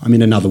be? I'm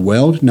in another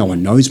world. No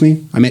one knows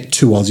me. I met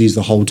 2 Aussies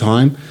the whole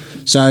time.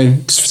 So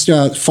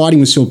fighting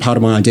was still part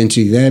of my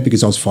identity there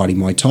because I was fighting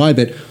Muay Thai,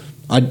 but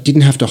I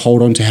didn't have to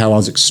hold on to how I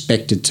was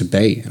expected to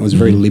be. It was a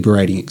very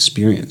liberating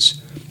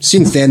experience.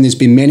 Since then, there's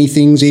been many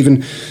things,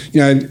 even,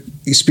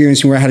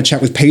 experiencing where I had a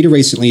chat with Peter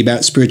recently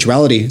about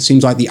spirituality. It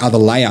seems like the other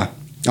layer.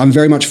 I'm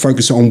very much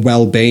focused on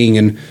well-being,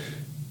 and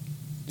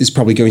this is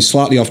probably going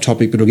slightly off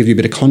topic, but I'll give you a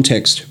bit of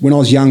context. When I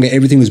was younger,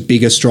 everything was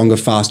bigger, stronger,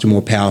 faster,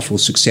 more powerful,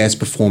 success,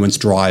 performance,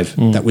 drive.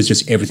 That was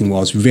just everything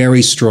was.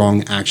 Very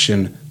strong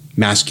action,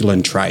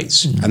 masculine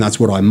traits. And that's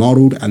what I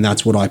modeled, and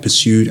that's what I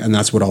pursued, and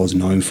that's what I was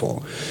known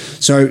for.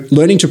 So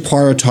learning to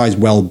prioritize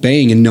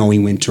well-being and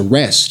knowing when to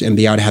rest and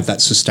be able to have that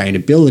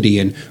sustainability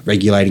and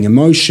regulating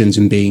emotions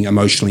and being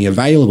emotionally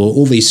available,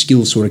 all these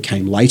skills sort of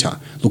came later.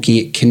 Looking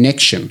at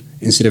connection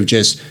instead of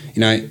just,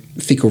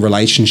 fickle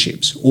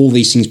relationships. All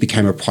these things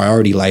became a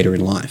priority later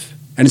in life.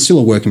 And it's still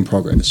a work in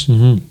progress.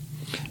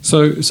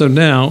 So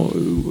now,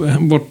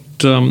 what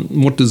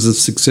does a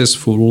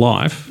successful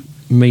life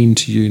mean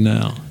to you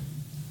now?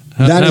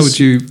 How would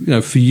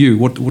you, for you,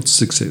 what's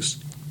success?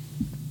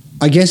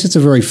 I guess it's a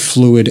very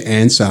fluid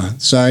answer.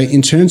 So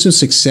in terms of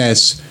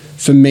success,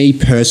 for me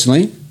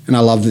personally, and I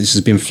love that this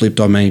has been flipped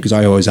on me because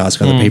I always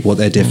ask other people what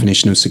their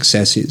definition of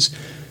success is.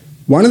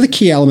 One of the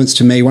key elements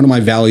to me, one of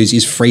my values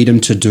is freedom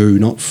to do,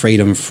 not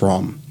freedom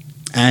from.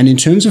 And in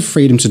terms of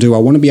freedom to do, I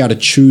want to be able to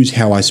choose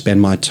how I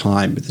spend my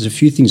time, but there's a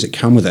few things that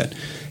come with it.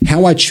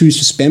 How I choose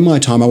to spend my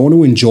time, I want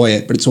to enjoy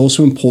it, but it's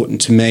also important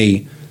to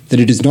me that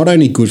it is not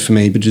only good for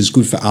me, but it is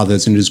good for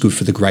others and it is good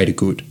for the greater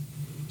good.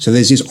 So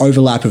there's this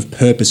overlap of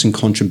purpose and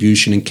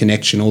contribution and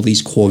connection, all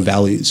these core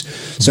values.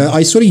 So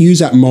I sort of use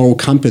that moral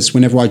compass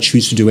whenever I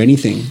choose to do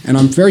anything. And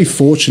I'm very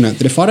fortunate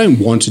that if I don't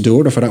want to do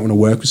it, if I don't want to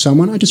work with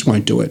someone, I just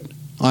won't do it.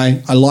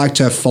 I like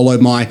to follow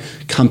my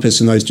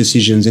compass in those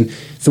decisions. And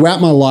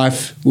throughout my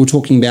life, we're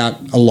talking about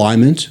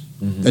alignment.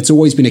 That's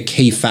always been a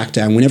key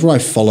factor. And whenever I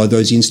follow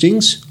those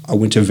instincts, I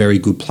went to very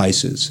good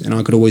places and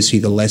I could always see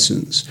the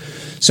lessons.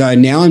 So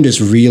now I'm just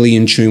really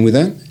in tune with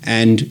it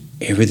and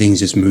everything's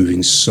just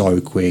moving so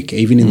quick.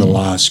 Even in the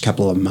last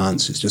couple of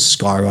months, it's just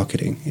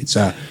skyrocketing.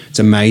 It's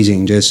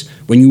amazing. Just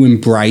when you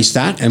embrace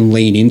that and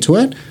lean into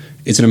it,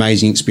 it's an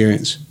amazing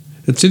experience.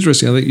 It's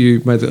interesting. I think you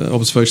made the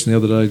observation the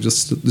other day,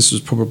 just that this was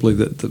probably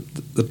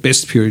the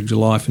best period of your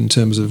life in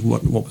terms of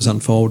what was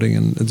unfolding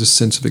and this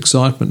sense of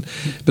excitement.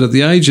 But at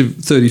the age of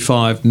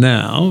 35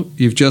 now,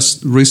 you've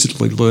just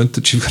recently learnt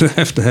that you're going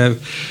to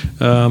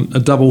have a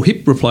double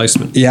hip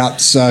replacement. Yeah.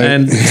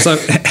 So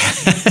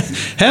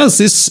how's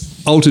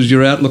this altered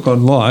your outlook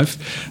on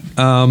life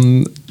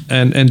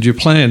and your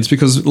plans?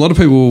 Because a lot of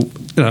people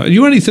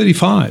you're only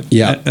 35.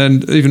 Yeah.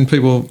 And even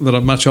people that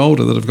are much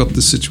older that have got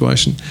this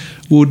situation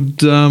would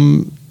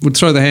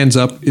throw their hands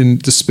up in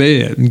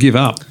despair and give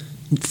up.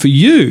 For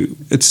you,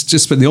 it's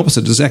just been the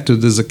opposite. It's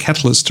acted as a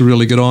catalyst to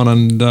really get on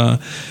and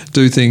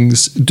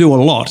do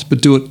a lot,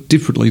 but do it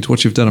differently to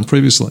what you've done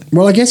previously.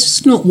 Well, I guess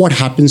it's not what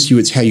happens to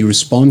you, it's how you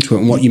respond to it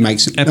and what you make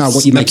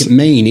it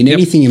mean in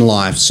anything in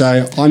life.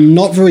 So I'm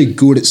not very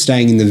good at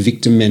staying in the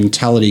victim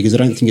mentality because I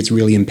don't think it's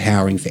really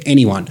empowering for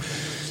anyone.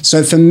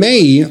 So for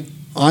me,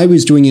 I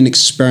was doing an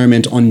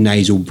experiment on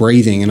nasal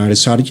breathing and I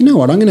decided, you know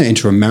what, I'm going to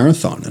enter a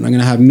marathon and I'm going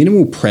to have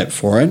minimal prep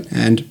for it,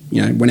 and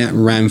went out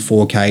and ran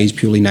 4Ks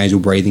purely nasal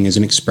breathing as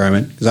an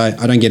experiment because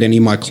I don't get any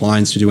of my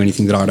clients to do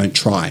anything that I don't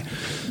try.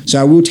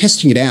 So we were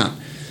testing it out.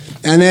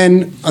 And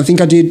then I think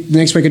the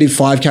next week I did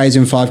 5Ks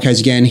and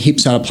 5Ks again, hip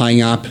started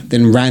playing up,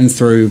 then ran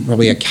through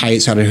probably a K,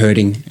 it started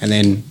hurting, and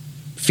then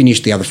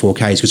finished the other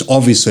 4Ks because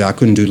obviously I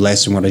couldn't do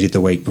less than what I did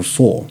the week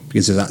before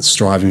because of that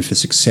striving for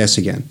success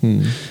again.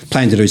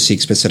 Planned to do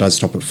 6 but said I'd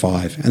stop at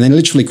 5 and then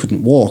literally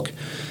couldn't walk.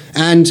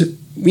 And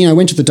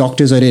went to the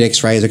doctors, I did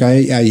x-rays, I go,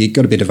 yeah, you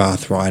got a bit of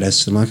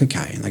arthritis. I'm like,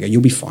 okay. And they go,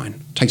 you'll be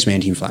fine. Take some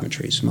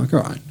anti-inflammatories. I'm like,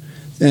 all right.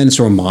 Then it's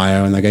all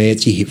myo and they go, yeah,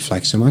 it's your hip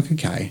flex. I'm like,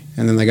 okay.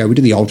 And then they go, we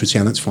did the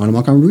ultrasound, that's fine. I'm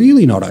like, I'm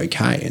really not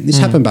okay. And this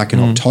happened back in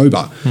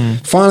October.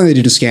 Finally they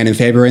did a scan in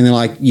February and they're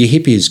like, your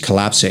hip is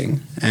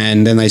collapsing.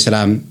 And then they said,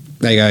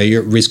 they go,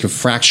 you're at risk of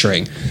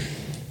fracturing.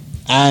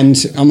 And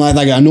I'm like,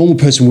 they go, a normal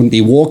person wouldn't be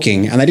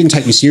walking. And they didn't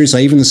take me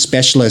seriously, even the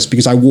specialist,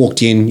 because I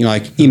walked in,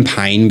 in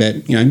pain,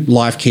 but,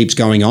 life keeps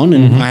going on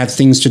and I have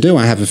things to do.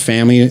 I have a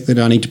family that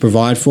I need to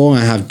provide for.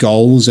 I have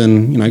goals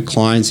and,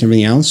 clients and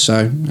everything else.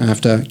 So I have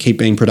to keep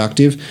being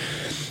productive.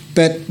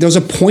 But there was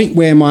a point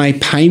where my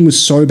pain was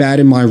so bad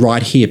in my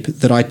right hip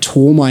that I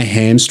tore my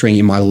hamstring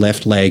in my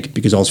left leg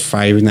because I was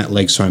favouring that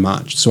leg so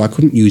much. So I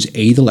couldn't use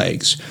either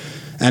legs.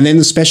 And then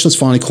the specialist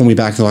finally called me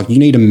back. They're like, you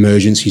need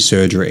emergency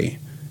surgery.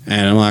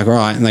 And I'm like, all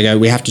right. And they go,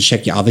 we have to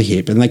check your other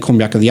hip. And they call me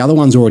back and the other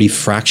one's already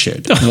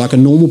fractured. They're like, a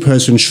normal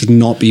person should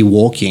not be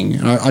walking.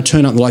 And I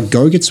turn up, they're like,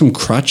 go get some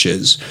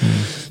crutches.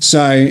 So,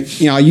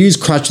 I use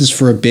crutches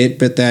for a bit,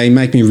 but they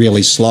make me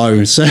really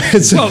slow. So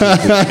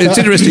it's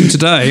interesting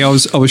today. I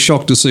was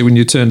shocked to see when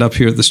you turned up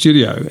here at the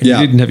studio and you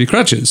didn't have your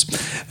crutches.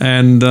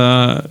 And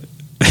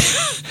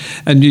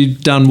and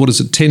you'd done,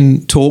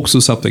 10 talks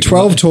or something?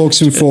 12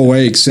 talks in 4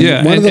 weeks.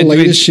 And one of the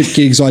leadership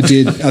gigs I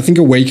did, I think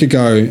a week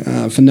ago,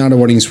 for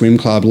Nunawading Swim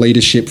Club,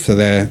 leadership for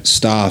their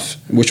staff,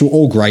 which were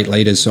all great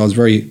leaders. So I was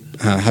very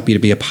happy to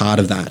be a part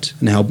of that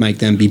and help make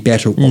them be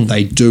better at what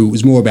they do. It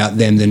was more about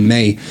them than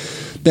me.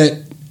 But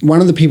one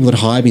of the people that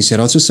hired me said,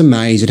 I was just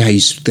amazed at how you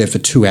stood there for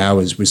 2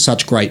 hours with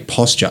such great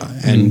posture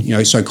and,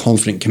 so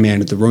confident,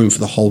 commanded the room for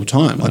the whole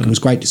time. Like, it was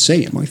great to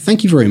see. I'm like,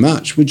 thank you very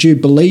much. Would you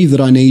believe that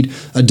I need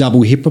a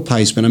double hip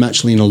replacement? I'm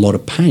actually in a lot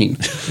of pain.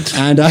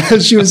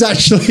 And she was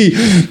actually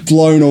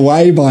blown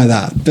away by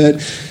that.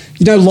 But,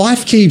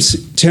 life keeps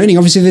turning.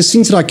 Obviously, there's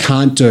things that I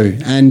can't do.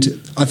 And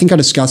I think I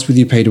discussed with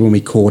you, Peter, when we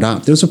caught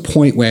up, there was a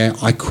point where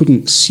I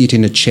couldn't sit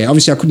in a chair.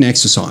 Obviously, I couldn't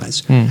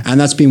exercise. And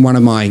that's been one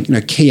of my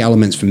key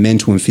elements for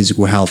mental and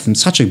physical health and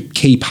such a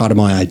key part of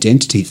my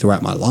identity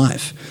throughout my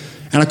life.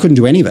 And I couldn't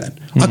do any of it.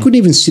 I couldn't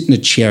even sit in a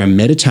chair and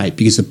meditate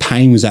because the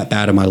pain was that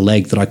bad in my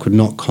leg that I could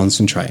not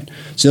concentrate.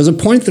 So there was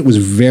a point that was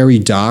very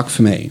dark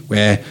for me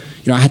where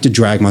I had to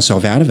drag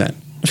myself out of it.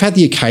 I've had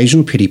the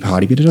occasional pity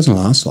party, but it doesn't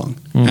last long.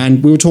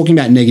 And we were talking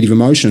about negative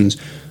emotions.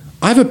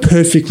 I have a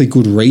perfectly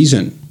good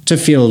reason to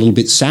feel a little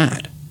bit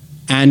sad.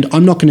 And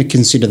I'm not going to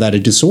consider that a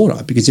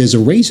disorder because there's a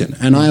reason.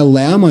 And I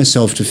allow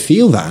myself to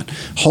feel that,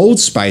 hold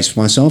space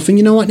for myself. And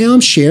you know what? Now I'm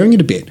sharing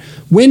it a bit.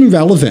 When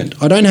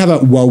relevant, I don't have a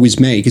woe is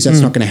me because that's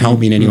not going to help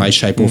me in any way,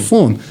 shape or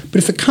form. But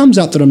if it comes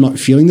up that I'm not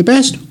feeling the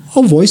best,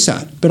 I'll voice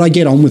that. But I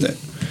get on with it.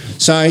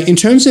 So in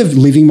terms of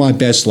living my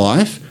best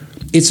life,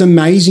 it's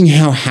amazing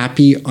how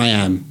happy I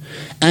am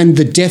and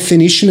the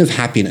definition of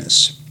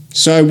happiness.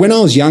 So when I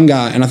was younger,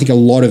 and I think a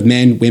lot of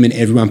men, women,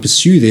 everyone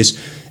pursue this,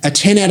 a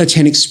 10 out of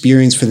 10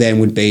 experience for them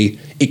would be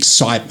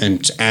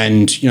excitement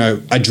and,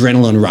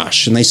 adrenaline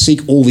rush. And they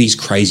seek all these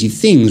crazy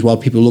things while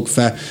people look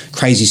for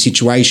crazy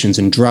situations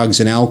and drugs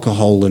and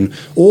alcohol and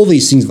all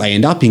these things that they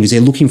end up in because they're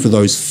looking for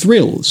those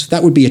thrills.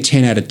 That would be a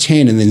 10 out of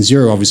 10. And then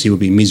 0 obviously would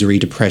be misery,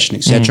 depression,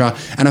 etc.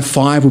 And a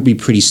 5 would be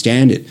pretty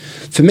standard.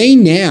 For me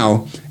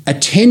now, a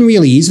 10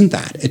 really isn't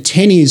that. A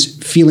 10 is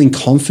feeling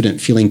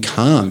confident, feeling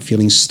calm,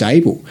 feeling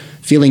stable,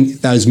 feeling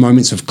those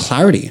moments of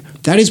clarity.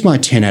 That is my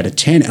 10 out of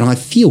 10 and I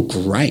feel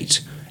great.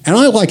 And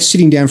I like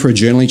sitting down for a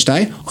journal each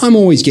day. I'm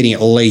always getting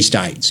at least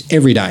 8s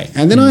every day.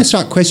 And then I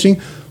start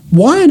questioning,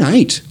 why an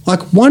 8?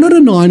 Like, why not a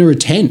 9 or a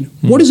 10?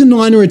 What is a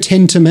 9 or a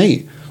 10 to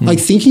me? Like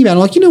thinking about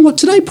it, like, you know what,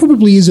 today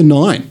probably is a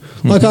 9.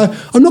 Like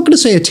I'm not going to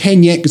say a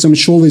 10 yet because I'm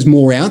sure there's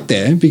more out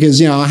there because,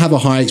 I have a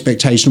high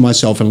expectation of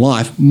myself in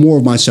life, more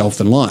of myself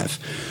than life.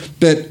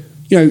 But,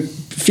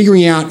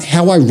 figuring out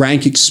how I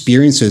rank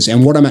experiences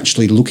and what I'm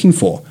actually looking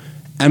for.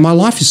 And my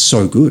life is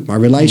so good. My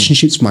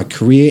relationships, my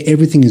career,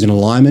 everything is in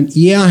alignment.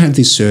 Yeah, I had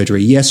this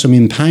surgery. Yes, I'm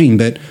in pain,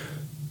 but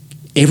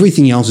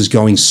everything else is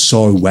going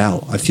so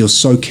well. I feel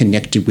so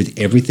connected with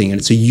everything, and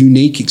it's a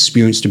unique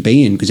experience to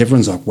be in because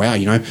everyone's like, wow,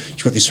 you know,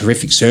 you've got this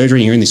horrific surgery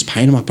and you're in this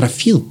pain. I'm like, but I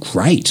feel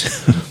great.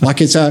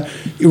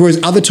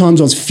 Whereas other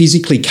times I was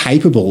physically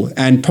capable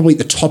and probably at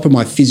the top of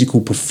my physical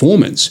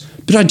performance,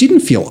 but I didn't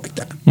feel like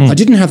that. I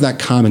didn't have that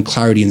calm and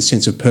clarity and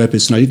sense of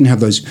purpose, and I didn't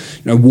have those,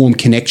 you know, warm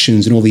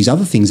connections and all these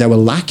other things. They were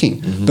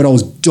lacking, but I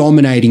was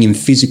dominating in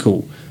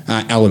physical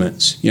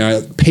elements, you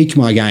know, peak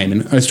my game.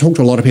 And I talk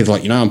to a lot of people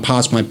like, you know, I'm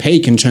past my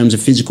peak in terms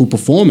of physical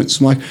performance.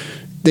 I'm like,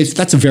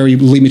 that's a very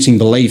limiting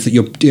belief that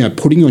you're, you know,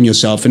 putting on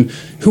yourself. And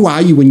who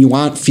are you when you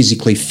aren't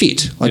physically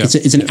fit? Like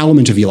it's an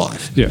element of your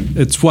life. Yeah,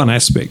 it's one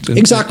aspect.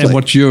 Exactly. And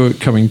what you're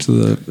coming to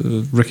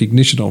the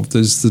recognition of,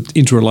 there's the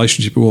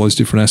interrelationship of all those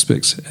different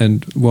aspects.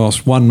 And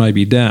whilst one may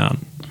be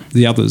down,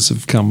 the others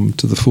have come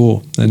to the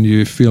fore and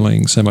you're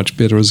feeling so much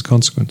better as a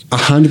consequence.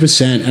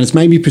 100%. And it's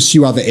made me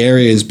pursue other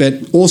areas. But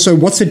also,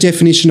 what's the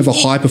definition of a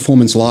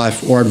high-performance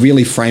life, or I'd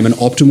really frame an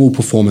optimal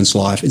performance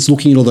life? It's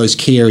looking at all those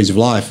key areas of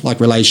life,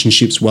 like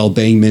relationships,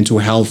 well-being, mental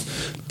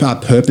health,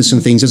 purpose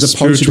and things, as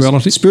opposed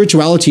to...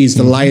 Spirituality is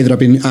the layer that I've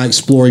been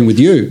exploring with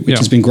you, which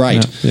has been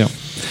great. Yeah.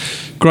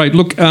 Great.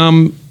 Look,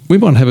 we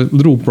might have a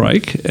little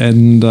break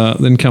and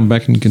then come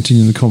back and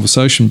continue the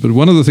conversation. But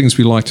one of the things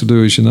we like to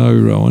do, as you know,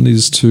 Rohan,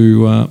 is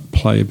to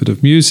play a bit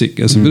of music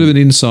as a bit of an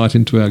insight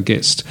into our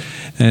guest.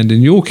 And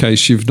in your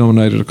case, you've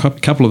nominated a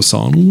couple of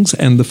songs,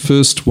 and the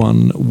first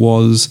one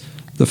was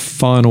The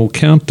Final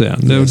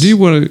Countdown. Now, do you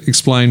want to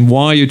explain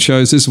why you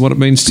chose this and what it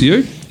means to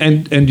you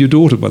and your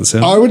daughter, by the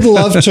sound? I would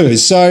love to.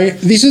 So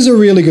this is a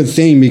really good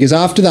thing, because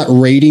after that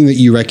reading that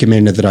you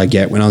recommended that I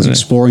get when I was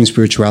exploring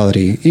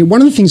spirituality, one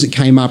of the things that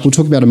came up, we'll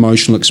talk about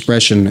emotional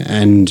expression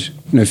and,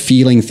 you know,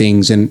 feeling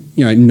things and,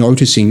 you know,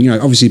 noticing, you know,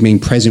 obviously being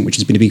present, which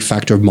has been a big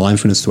factor of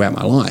mindfulness throughout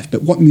my life.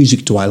 But what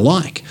music do I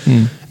like?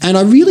 And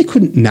I really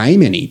couldn't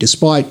name any,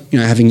 despite, you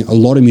know, having a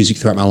lot of music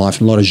throughout my life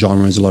and a lot of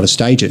genres, a lot of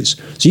stages.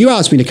 So you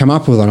asked me to come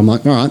up with it. I'm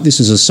like, all right, this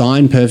is a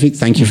sign. Perfect.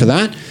 Thank you for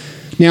that.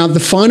 Now, The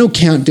Final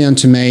Countdown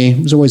to me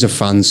was always a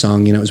fun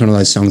song. You know, it was one of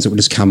those songs that would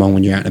just come on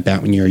when you're out and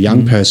about when you're a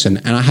young person.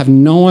 And I have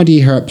no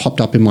idea how it popped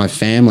up in my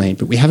family,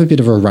 but we have a bit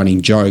of a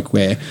running joke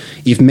where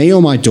if me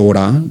or my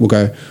daughter will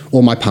go,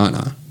 or my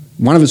partner,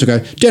 one of us will go,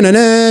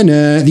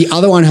 da-na-na-na, the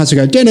other one has to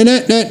go,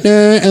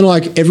 da-na-na-na-na, and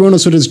like everyone will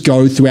sort of just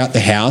go throughout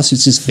the house.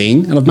 It's this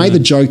thing. And I've made the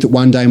joke that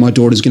one day my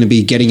daughter's going to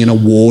be getting an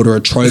award or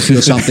a trophy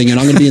or something, and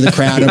I'm going to be in the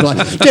crowd and I'm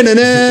like,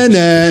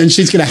 da-na-na-na, and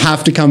she's going to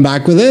have to come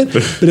back with it.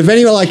 But if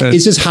anyone, like, it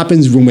just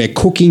happens when we're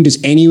cooking,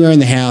 just anywhere in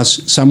the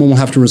house, someone will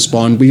have to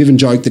respond. We've even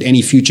joked that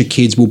any future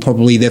kids will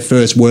probably, their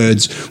first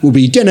words will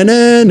be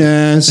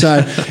da-na-na-na.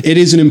 So it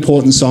is an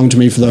important song to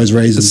me for those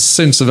reasons. A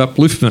sense of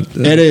upliftment.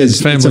 It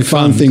is. Family it's a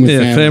fun thing with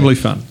family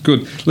fun.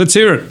 Good. Let's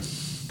hear it.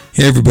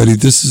 Hey everybody,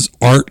 this is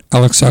Art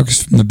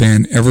Alexakis from the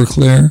band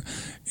Everclear,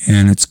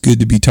 and it's good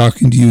to be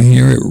talking to you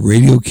here at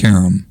Radio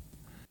Carrum.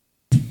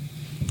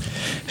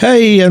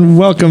 Hey, and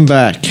welcome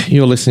back.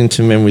 You're listening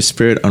to Men with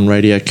Spirit on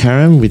Radio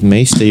Carrum with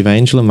me, Steve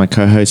Angel, and my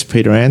co-host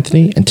Peter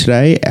Anthony. And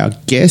today our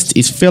guest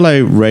is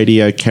fellow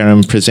Radio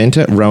Carrum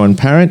presenter Rohan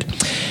Parrant,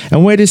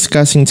 and we're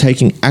discussing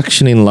taking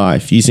action in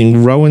life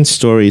using Rohan's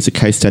story as a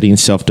case study in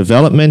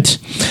self-development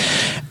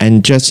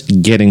and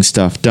just getting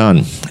stuff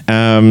done.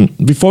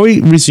 Before we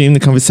resume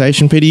the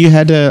conversation, Peter, you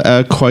had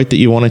a quote that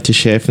you wanted to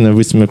share from the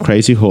Wisdom of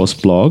Crazy Horse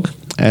blog,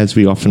 as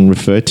we often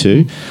refer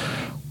to.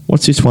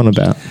 What's this one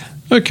about?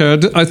 Okay,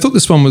 I thought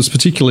this one was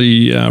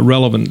particularly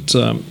relevant,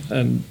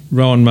 and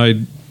Rohan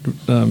made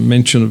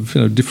mention of,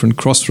 you know, different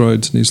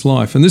crossroads in his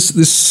life. And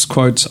this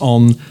quote's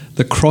on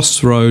the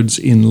crossroads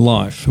in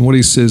life. And what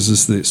he says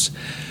is this: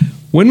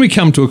 when we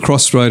come to a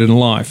crossroad in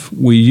life,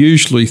 we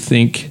usually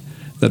think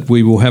that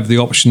we will have the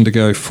option to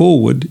go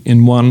forward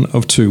in one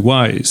of two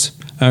ways,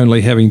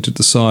 only having to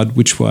decide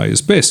which way is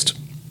best.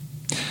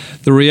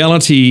 The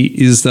reality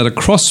is that a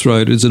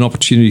crossroad is an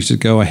opportunity to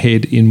go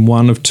ahead in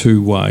one of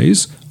two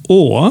ways,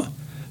 or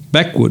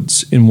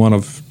backwards in one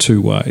of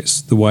two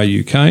ways, the way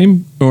you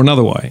came or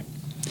another way.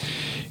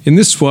 In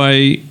this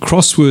way,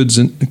 crossroads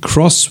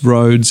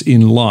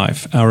in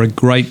life are a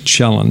great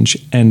challenge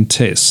and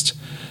test.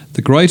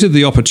 The greater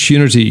the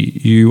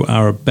opportunity you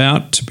are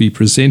about to be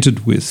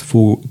presented with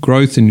for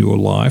growth in your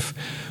life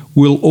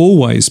will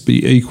always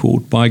be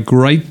equalled by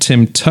great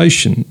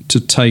temptation to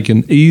take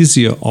an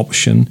easier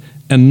option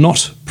and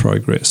not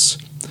progress.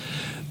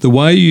 The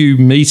way you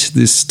meet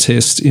this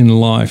test in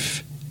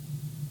life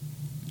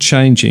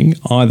changing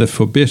either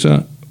for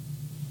better,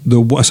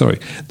 the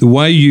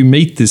way you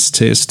meet this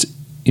test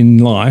in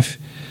life,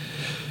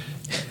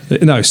 the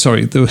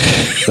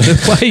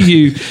way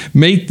you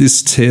meet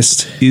this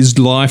test is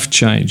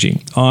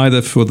life-changing,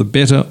 either for the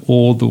better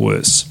or the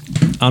worse,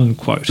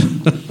 unquote.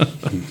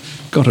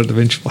 Got it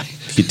eventually.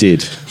 You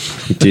did.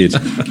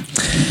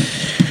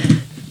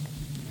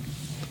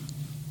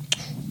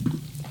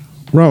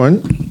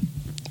 Rohan,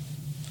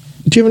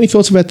 do you have any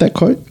thoughts about that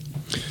quote?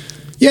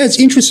 Yeah, it's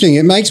interesting.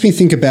 It makes me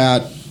think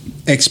about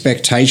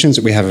expectations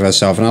that we have of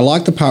ourselves. And I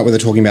like the part where they're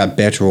talking about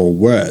better or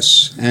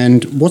worse.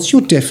 And what's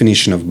your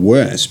definition of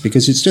worse?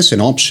 Because it's just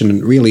an option,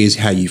 and it really is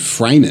how you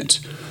frame it.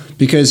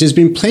 Because there's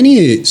been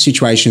plenty of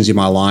situations in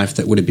my life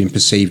that would have been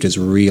perceived as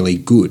really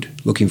good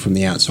looking from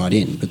the outside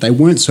in, but they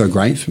weren't so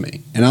great for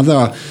me. And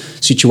other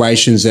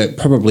situations that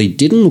probably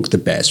didn't look the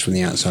best from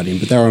the outside in,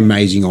 but they were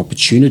amazing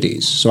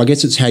opportunities. So I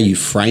guess it's how you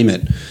frame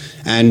it.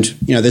 And,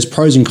 you know, there's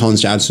pros and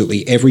cons to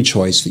absolutely every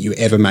choice that you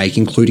ever make,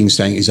 including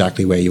staying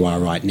exactly where you are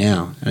right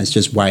now. And it's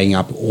just weighing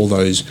up all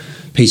those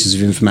pieces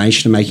of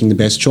information and making the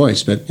best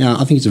choice. But, you know,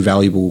 I think it's a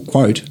valuable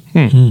quote,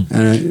 and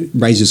it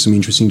raises some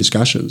interesting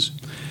discussions.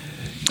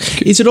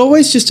 Is it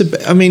always just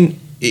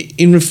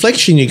in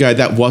reflection you go,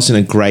 that wasn't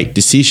a great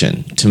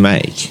decision to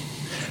make.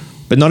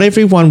 But not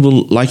everyone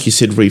will, like you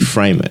said,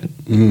 reframe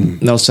it.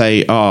 They'll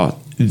say, oh,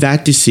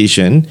 that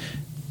decision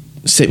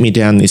set me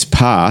down this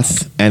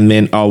path, and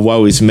then, oh,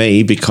 woe is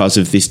me because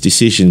of this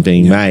decision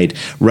being made,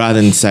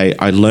 rather than say,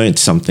 I learnt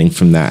something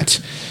from that.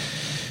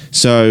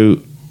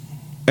 So,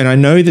 and I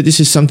know that this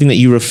is something that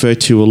you refer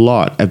to a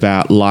lot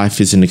about life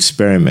as an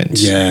experiment.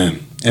 Yeah,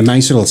 it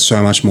makes it all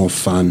so much more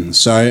fun.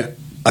 So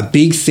a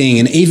big thing,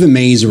 and even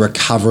me as a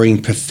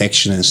recovering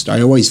perfectionist,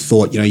 I always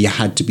thought, you know, you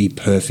had to be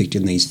perfect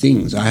in these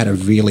things. I had a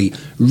really,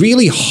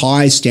 really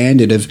high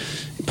standard of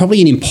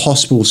probably an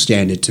impossible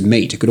standard to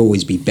meet. It could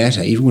always be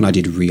better, even when I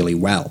did really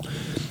well.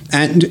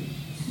 And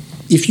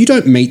if you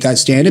don't meet that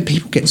standard,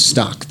 people get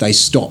stuck. They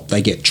stop,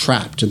 they get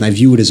trapped, and they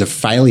view it as a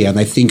failure, and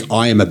they think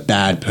I am a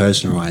bad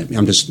person, or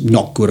I'm just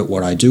not good at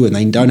what I do, and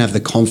they don't have the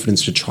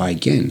confidence to try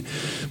again.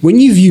 When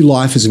you view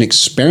life as an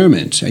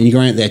experiment and you're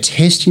going out there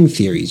testing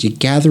theories, you're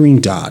gathering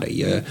data,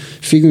 you're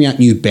figuring out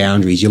new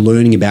boundaries, you're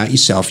learning about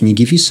yourself, and you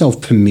give yourself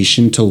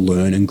permission to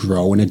learn and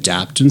grow and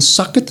adapt and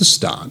suck at the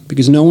start,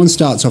 because no one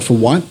starts off a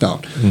white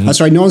belt.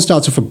 No one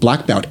starts off a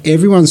black belt.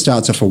 Everyone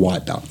starts off a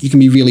white belt. You can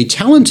be really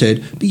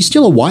talented, but you're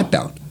still a white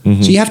belt.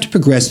 So you have to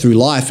progress through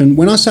life. And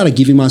when I started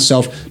giving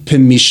myself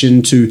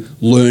permission to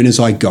learn as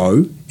I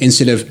go,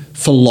 instead of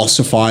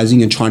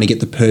philosophizing and trying to get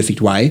the perfect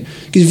way,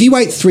 because if you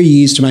wait 3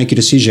 years to make a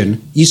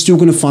decision, you're still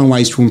going to find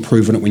ways to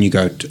improve on it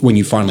when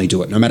you finally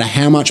do it, no matter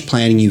how much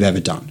planning you've ever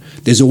done.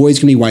 There's always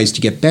going to be ways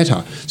to get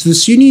better. So the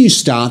sooner you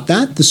start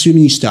that, the sooner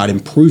you start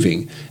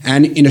improving.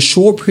 And in a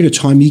short period of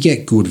time, you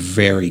get good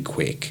very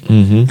quick.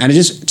 And it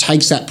just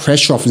takes that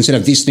pressure off. Instead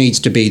of this needs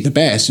to be the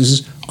best, this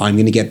is I'm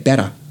going to get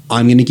better.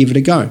 I'm going to give it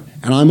a go,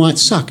 and I might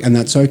suck, and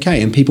that's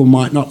okay, and people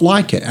might not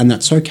like it, and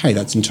that's okay.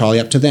 That's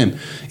entirely up to them.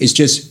 It's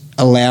just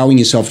allowing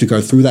yourself to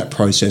go through that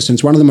process, and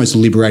it's one of the most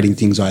liberating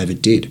things I ever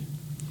did.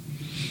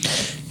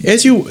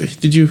 Did you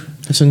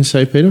have something to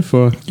say, Peter?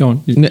 Go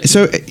on.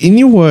 So in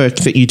your work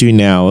that you do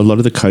now, a lot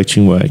of the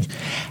coaching work,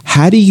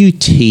 how do you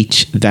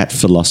teach that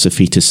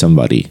philosophy to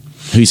somebody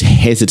who's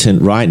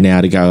hesitant right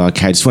now to go,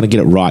 okay, I just want to get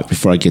it right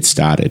before I get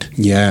started?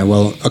 Yeah,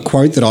 well, a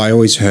quote that I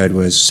always heard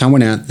was,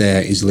 someone out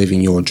there is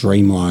living your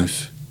dream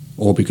life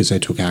all because they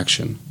took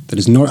action. That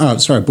is not,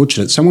 I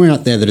butchered it. Someone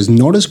out there that is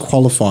not as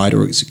qualified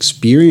or as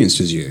experienced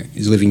as you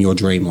is living your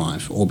dream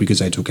life, all because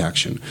they took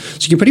action.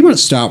 So you can pretty much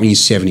start when you're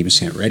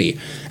 70% ready.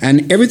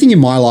 And everything in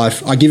my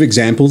life, I give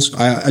examples.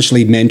 I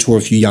actually mentor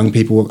a few young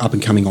people,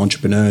 up-and-coming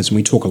entrepreneurs, and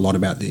we talk a lot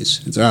about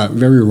this. It's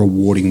very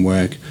rewarding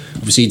work.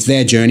 Obviously, it's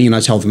their journey, and I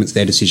tell them it's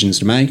their decisions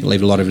to make. I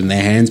leave a lot of it in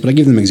their hands, but I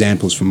give them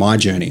examples from my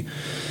journey.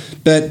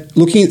 But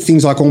looking at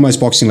things like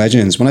Almost Boxing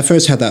Legends, when I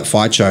first had that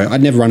fight show,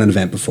 I'd never run an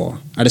event before.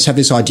 I just had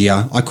this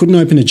idea. I couldn't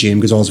open a gym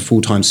because I was a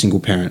full-time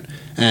single parent,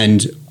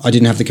 and I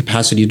didn't have the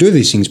capacity to do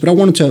these things, but I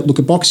wanted to look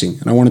at boxing,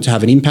 and I wanted to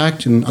have an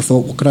impact, and I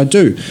thought, what could I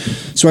do?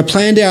 So I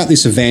planned out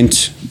this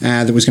event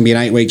that was going to be an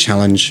 8-week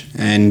challenge,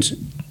 and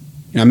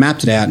I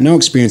mapped it out, no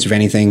experience of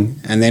anything,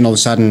 and then all of a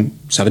sudden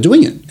started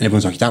doing it. And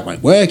everyone's like, that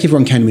won't work.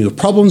 Everyone came to me with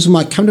problems. I'm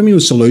like, come to me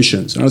with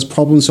solutions. And I just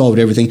problem solved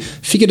everything,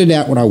 figured it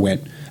out when I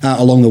went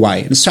along the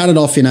way. And it started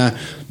off in a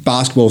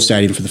basketball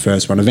stadium for the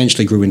first one,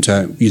 eventually grew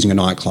into using a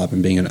nightclub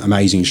and being an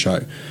amazing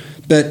show.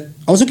 But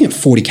I was looking at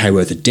 $40K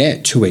worth of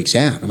debt 2 weeks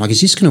out. I'm like,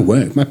 is this going to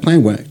work? My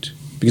plan worked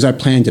because I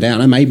planned it out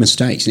and I made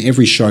mistakes, and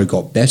every show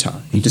got better.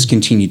 It just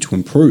continued to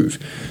improve.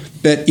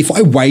 But if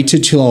I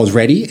waited till I was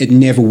ready, it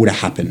never would have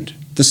happened.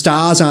 The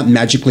stars aren't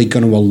magically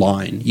going to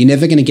align. You're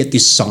never going to get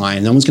this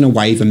sign. No one's going to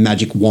wave a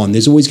magic wand.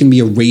 There's always going to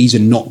be a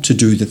reason not to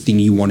do the thing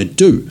you want to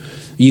do.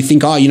 You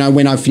think,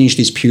 when I finish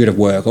this period of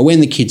work, or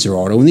when the kids are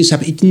older, when this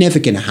happens, it's never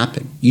going to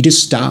happen. You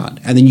just start,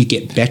 and then you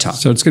get better.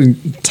 So it's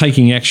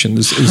taking action.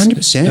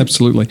 100%.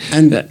 Absolutely.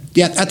 And at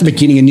the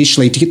beginning,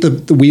 initially, to get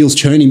the wheels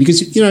turning,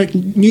 because,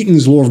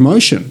 Newton's law of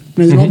motion.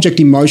 There's an object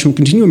in motion,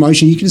 continue in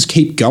motion, you can just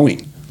keep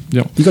going.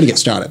 Yep. You've got to get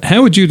started.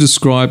 How would you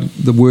describe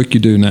the work you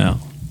do now?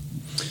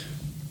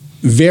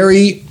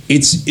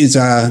 There's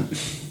a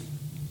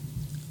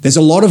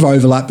lot of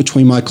overlap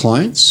between my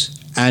clients,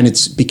 and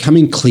it's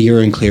becoming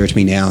clearer and clearer to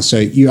me now. So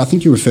I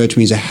think you referred to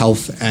me as a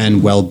health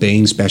and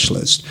wellbeing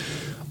specialist.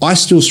 I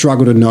still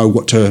struggle to know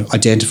what to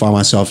identify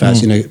myself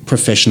as in a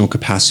professional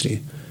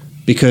capacity,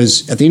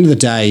 because at the end of the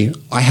day,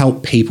 I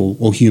help people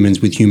or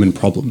humans with human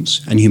problems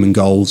and human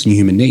goals and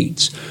human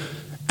needs.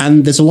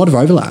 And there's a lot of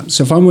overlap.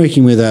 So if I'm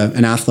working with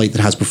an athlete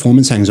that has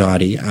performance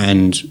anxiety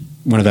and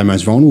one of our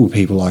most vulnerable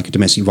people, like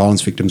domestic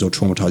violence victims or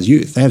traumatized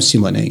youth, they have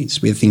similar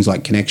needs. We have things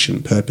like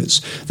connection,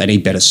 purpose. They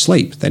need better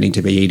sleep. They need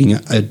to be eating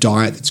a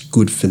diet that's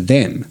good for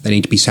them. They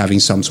need to be having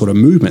some sort of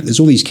movement. There's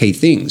all these key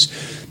things.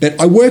 But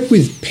I work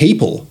with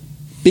people,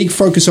 big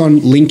focus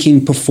on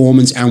linking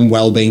performance and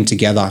well-being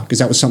together, because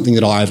that was something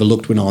that I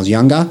overlooked when I was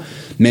younger.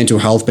 Mental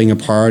health being a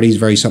priority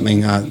is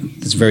something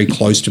that's very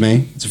close to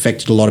me. It's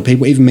affected a lot of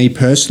people, even me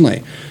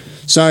personally.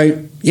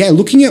 So, yeah,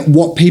 looking at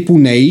what people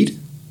need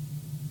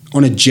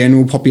on a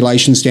general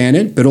population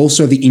standard, but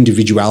also the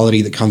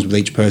individuality that comes with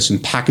each person,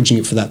 packaging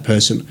it for that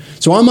person.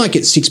 So I might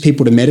get 6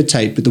 people to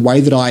meditate, but the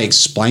way that I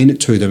explain it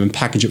to them and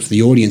package it for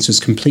the audience is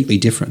completely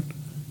different.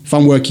 If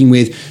I'm working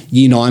with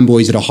year 9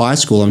 boys at a high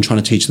school, I'm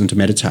trying to teach them to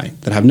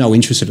meditate that have no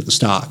interest in it at the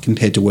start,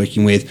 compared to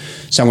working with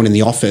someone in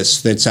the office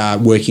that's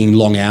working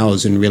long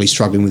hours and really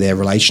struggling with their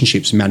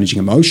relationships and managing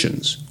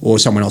emotions, or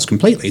someone else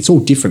completely. It's all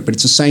different, but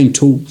it's the same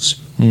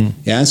tools.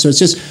 Yeah, so it's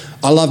just,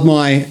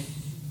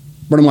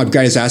 one of my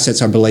greatest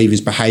assets, I believe,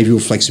 is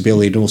behavioural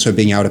flexibility and also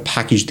being able to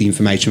package the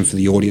information for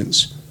the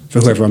audience, for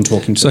whoever I'm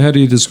talking to. So how do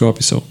you describe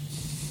yourself?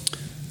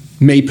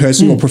 Me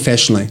personally or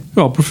professionally?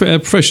 Well,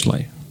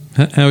 professionally.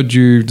 How would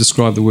you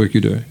describe the work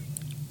you do?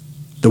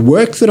 The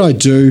work that I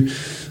do,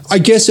 I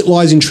guess it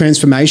lies in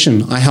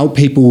transformation. I help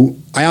people.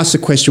 I ask the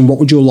question, what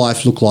would your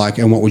life look like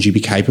and what would you be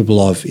capable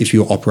of if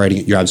you were operating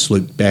at your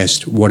absolute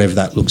best, whatever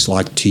that looks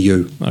like to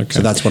you. Okay.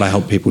 So that's what I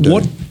help people do.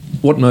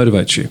 What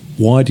motivates you?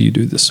 Why do you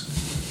do this?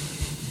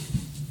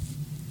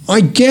 I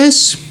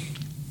guess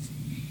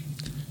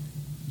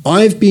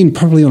I've been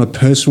probably on a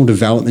personal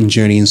development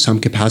journey in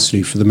some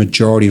capacity for the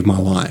majority of my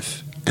life.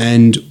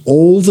 And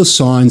all the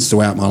signs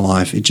throughout my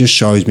life, it just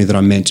shows me that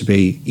I'm meant to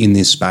be in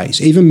this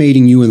space. Even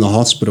meeting you in the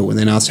hospital and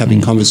then us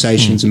having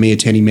conversations and me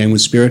attending Men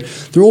with Spirit,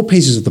 they're all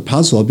pieces of the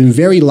puzzle. I've been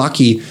very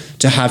lucky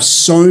to have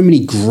so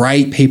many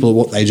great people at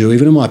what they do,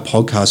 even in my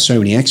podcast, so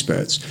many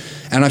experts.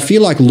 And I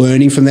feel like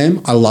learning from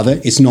them, I love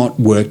it. It's not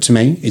work to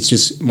me. It's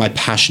just my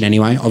passion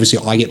anyway. Obviously,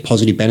 I get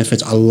positive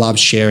benefits. I love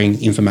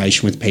sharing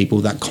information with people,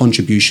 that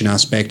contribution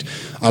aspect.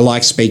 I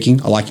like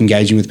speaking. I like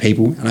engaging with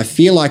people. And I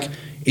feel like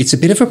it's a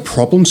bit of a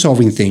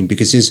problem-solving thing,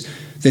 because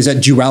there's a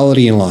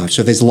duality in life.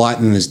 So there's light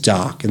and there's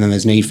dark, and then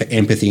there's need for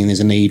empathy, and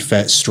there's a need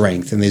for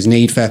strength, and there's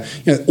need for,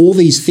 all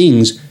these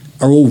things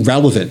are all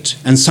relevant.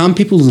 And some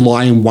people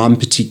rely in one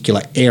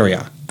particular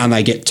area, and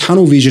they get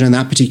tunnel vision in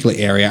that particular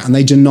area, and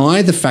they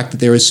deny the fact that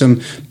there is some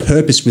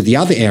purpose with the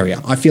other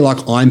area. I feel like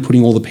I'm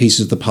putting all the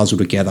pieces of the puzzle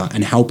together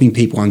and helping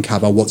people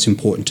uncover what's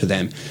important to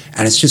them.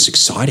 And it's just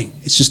exciting.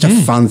 It's just a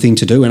fun thing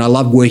to do. And I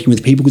love working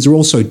with people because they're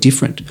all so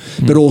different,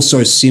 but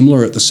also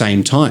similar at the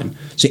same time.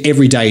 So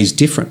every day is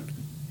different.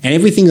 And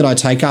everything that I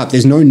take up,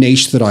 there's no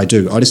niche that I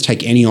do. I just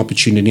take any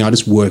opportunity. I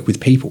just work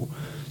with people.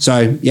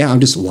 So, yeah, I'm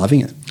just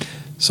loving it.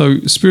 So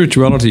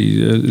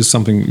spirituality is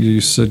something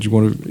you said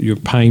you're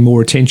paying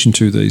more attention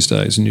to these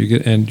days, and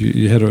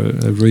you had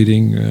a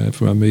reading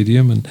from a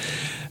medium. And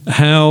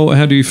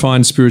how do you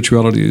find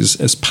spirituality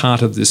as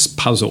part of this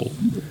puzzle?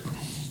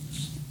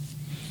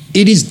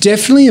 It is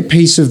definitely a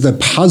piece of the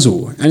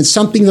puzzle, and it's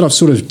something that I've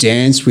sort of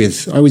danced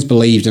with. I always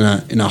believed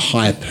in a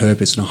higher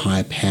purpose and a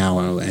higher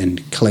power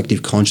and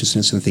collective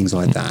consciousness and things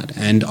like that.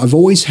 And I've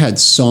always had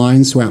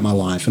signs throughout my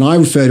life, and I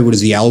refer to it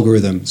as the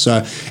algorithm.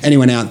 So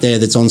anyone out there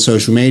that's on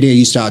social media,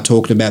 you start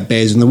talking about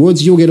bears in the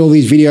woods, you'll get all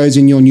these videos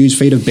in your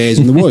newsfeed of bears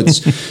in the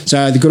woods.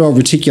 So the good old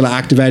reticular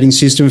activating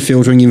system,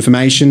 filtering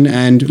information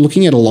and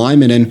looking at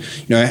alignment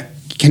and,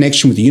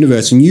 connection with the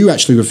universe. And you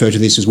actually refer to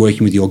this as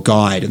working with your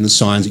guide and the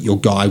signs that your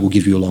guide will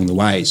give you along the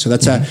way. So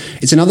that's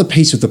it's another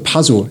piece of the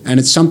puzzle, and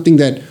it's something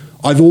that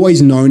I've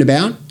always known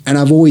about, and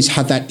I've always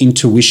had that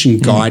intuition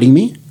guiding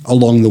me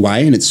along the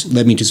way, and it's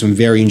led me to some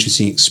very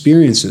interesting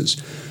experiences.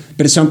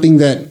 But it's something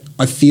that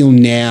I feel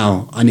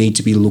now I need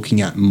to be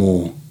looking at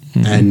more.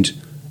 And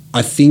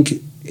I think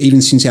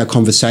even since our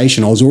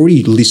conversation, I was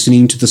already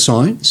listening to the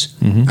signs,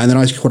 and then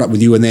I caught up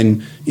with you, and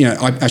then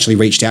I actually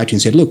reached out to you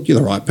and said, look, you're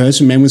the right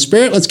person, Man with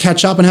Spirit, let's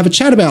catch up and have a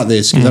chat about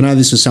this, because I know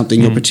this is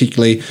something you're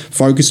particularly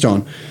focused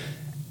on.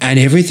 And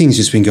everything's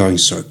just been going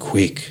so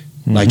quick.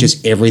 Like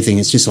just everything.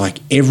 It's just like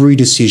every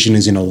decision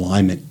is in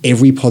alignment,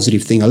 every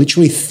positive thing. I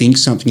literally think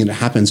something and it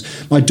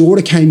happens. My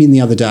daughter came in the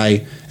other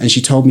day and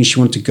she told me she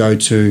wanted to go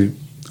to,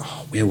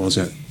 where was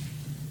it?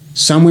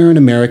 Somewhere in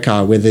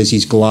America where there's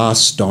these glass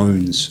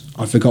stones.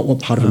 I forgot what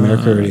part of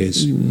America it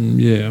is.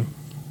 Yeah.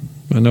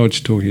 I know what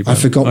you're talking about. I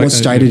forgot what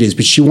state it is,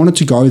 but she wanted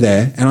to go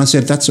there. And I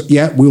said,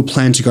 we'll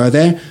plan to go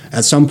there.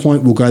 At some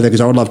point, we'll go there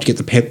because I would love to get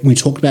the we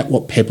talked about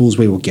what pebbles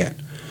we will get.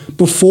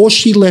 Before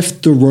she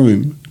left the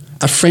room,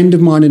 a friend of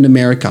mine in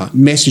America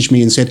messaged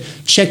me and said,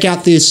 check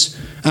out this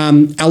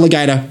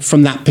alligator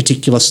from that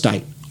particular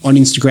state on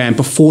Instagram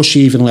before she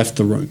even left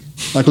the room.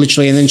 Like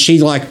literally, and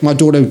then my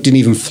daughter didn't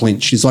even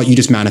flinch. She's like, you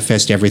just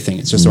manifest everything.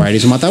 It's just the way it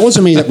is. I'm like, that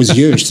wasn't me, that was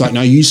you. She's like,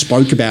 no, you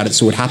spoke about it,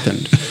 so it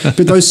happened.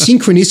 But those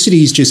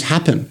synchronicities just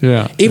happen.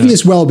 Even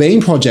this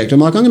wellbeing project, I'm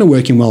like, I'm going to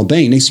work in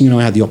wellbeing. Next thing you know,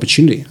 I had the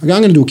opportunity. I'm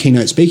going to do a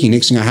keynote speaking.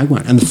 Next thing I had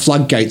one. And the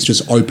floodgates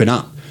just open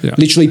up. Yeah.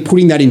 Literally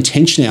putting that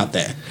intention out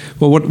there.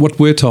 Well, what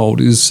we're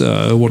told is,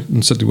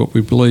 and certainly what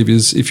we believe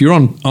is, if you're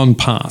on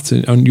path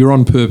and you're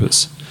on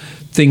purpose,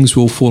 things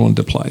will fall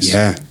into place.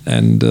 Yeah.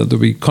 And there'll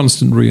be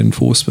constant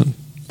reinforcement.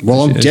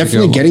 Well, I'm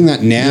definitely getting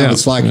that now. Yeah,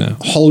 it's like a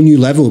whole new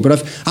level.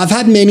 But I've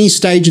had many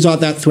stages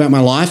like that throughout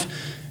my life.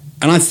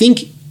 And I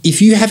think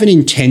if you have an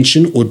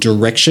intention or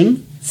direction,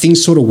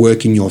 things sort of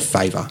work in your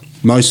favour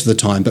most of the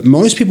time. But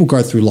most people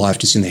go through life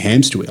just in the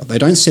hamster wheel. They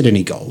don't set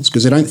any goals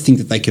because they don't think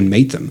that they can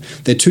meet them.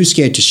 They're too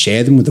scared to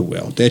share them with the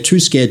world. They're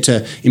too scared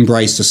to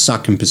embrace the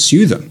suck and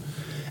pursue them.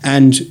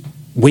 And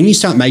when you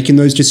start making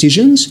those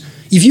decisions,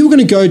 if you were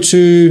going to go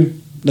to,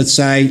 let's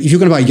say, if you're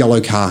going to buy a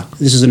yellow car,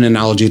 this is an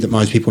analogy that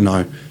most people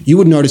know, you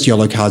would notice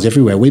yellow cars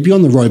everywhere. We'd be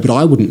on the road, but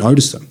I wouldn't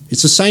notice them.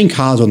 It's the same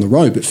cars on the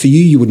road, but for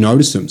you would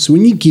notice them. So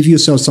when you give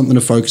yourself something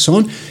to focus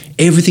on,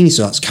 everything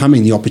starts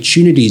coming. The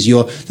opportunities,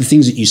 the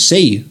things that you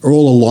see are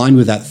all aligned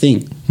with that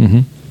thing.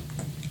 Mm-hmm.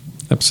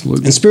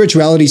 Absolutely. And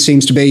spirituality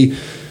seems to be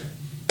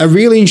a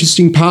really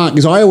interesting part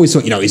because I always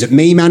thought, is it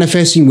me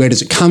manifesting? Where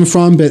does it come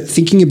from? But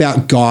thinking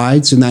about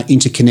guides and that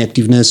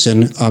interconnectedness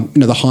and,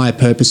 the higher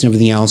purpose and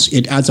everything else,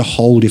 it adds a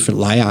whole different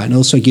layer and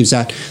also gives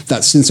that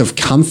sense of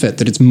comfort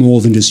that it's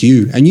more than just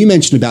you. And you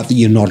mentioned about that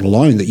you're not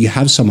alone, that you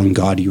have someone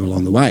guiding you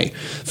along the way.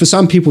 For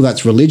some people,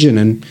 that's religion.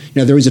 And,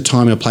 there is a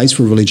time and a place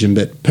for religion,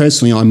 but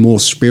personally, I'm more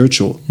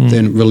spiritual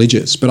than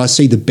religious. But I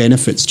see the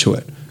benefits to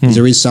it.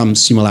 There is some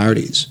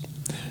similarities.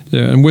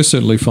 Yeah, and we're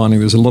certainly finding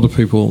there's a lot of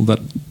people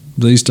that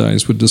these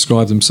days would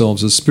describe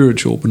themselves as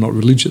spiritual but not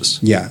religious.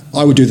 Yeah,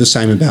 I would do the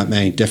same about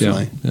me,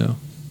 definitely. Yeah.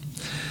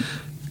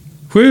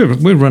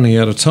 We're running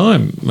out of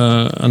time,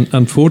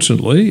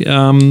 unfortunately.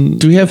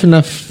 Do we have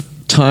enough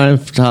time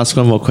to ask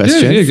one more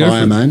question? Yeah, go for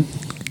it. Man.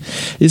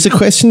 It's a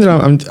question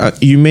that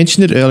you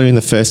mentioned it earlier in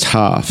the first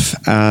half,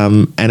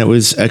 and it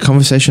was a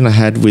conversation I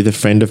had with a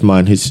friend of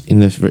mine who's in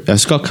the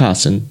Scott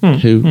Carson,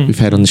 who we've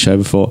had on the show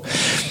before.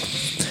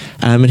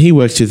 And he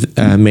works with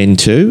men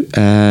too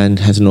and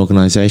has an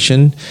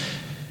organisation.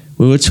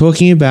 We were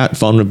talking about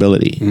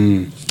vulnerability,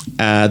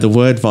 the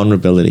word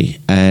vulnerability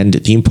and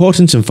the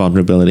importance of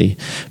vulnerability,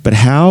 but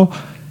how,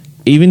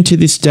 even to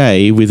this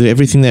day, with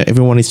everything that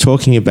everyone is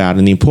talking about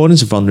and the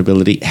importance of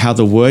vulnerability, how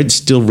the word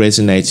still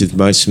resonates with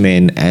most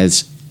men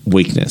as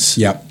weakness.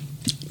 Yep.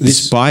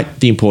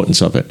 Despite the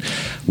importance of it.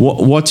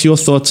 What's your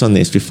thoughts on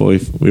this before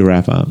we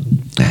wrap up?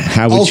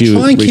 How would you reframe it?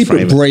 I'll try and keep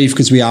it brief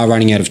because we are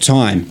running out of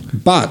time.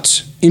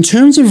 But in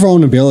terms of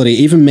vulnerability,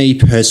 even me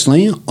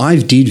personally, I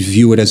did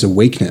view it as a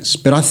weakness.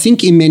 But I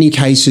think in many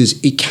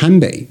cases it can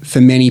be for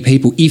many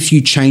people if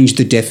you change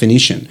the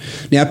definition.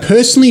 Now,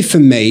 personally for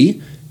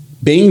me,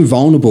 being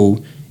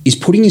vulnerable is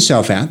putting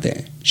yourself out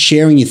there,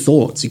 sharing your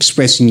thoughts,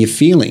 expressing your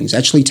feelings,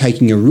 actually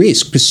taking a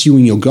risk,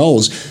 pursuing your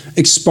goals,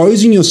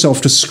 exposing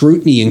yourself to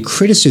scrutiny and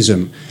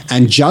criticism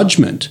and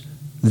judgment.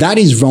 That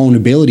is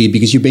vulnerability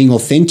because you're being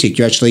authentic.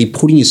 You're actually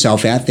putting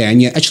yourself out there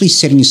and you're actually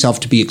setting yourself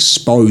to be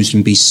exposed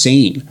and be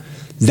seen.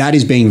 That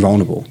is being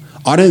vulnerable.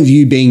 I don't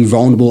view being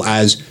vulnerable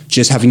as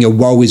just having a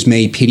woe is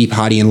me pity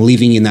party and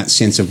living in that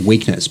sense of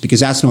weakness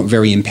because that's not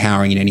very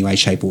empowering in any way,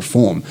 shape or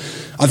form.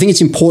 I think it's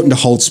important to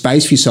hold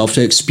space for yourself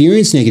to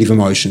experience negative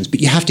emotions,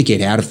 but you have to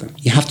get out of them.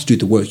 You have to do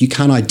the work. You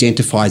can't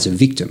identify as a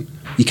victim.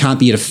 You can't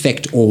be at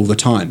effect all the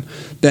time.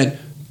 But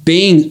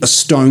being a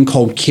stone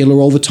cold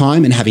killer all the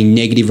time and having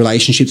negative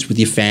relationships with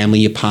your family,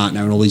 your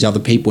partner and all these other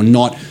people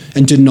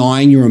and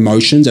denying your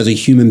emotions as a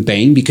human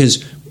being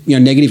because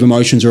negative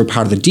emotions are a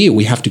part of the deal.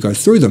 We have to go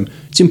through them.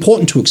 It's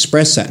important to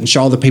express that and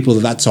show other people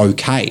that that's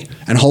okay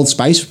and hold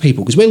space for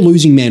people because we're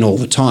losing men all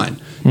the time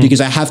because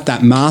they have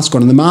that mask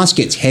on and the mask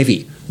gets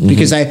heavy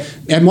because they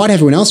might have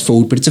everyone else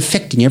fooled, but it's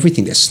affecting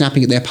everything. They're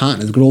snapping at their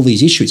partner. They've got all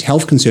these issues,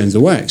 health concerns, the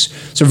works.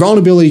 So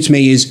vulnerability to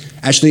me is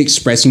actually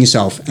expressing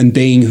yourself and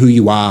being who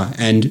you are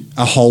and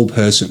a whole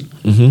person.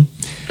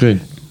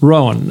 Good.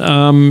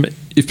 Rohan,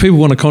 if people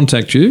want to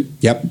contact you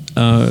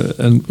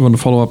and want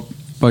to follow up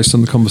based on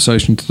the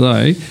conversation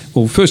today,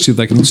 well, firstly,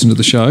 they can listen to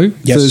the show.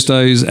 Yes.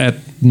 Thursdays at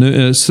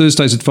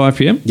 5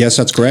 p.m. Yes,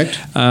 that's correct.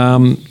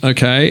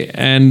 Okay,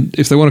 and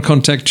if they want to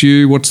contact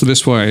you, what's the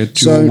best way?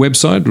 At your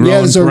website, Rohan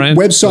there's a Parrant?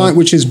 website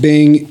which is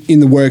being in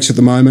the works at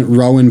the moment,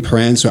 Rohan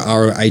Parrant, so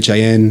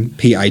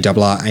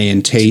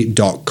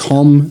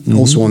RohanParrant.com.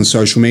 Also on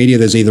social media,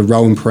 there's either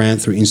Rohan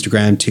Parrant through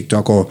Instagram,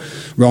 TikTok, or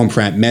Rohan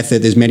Parrant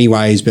Method. There's many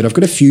ways, but I've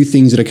got a few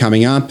things that are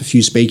coming up, a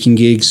few speaking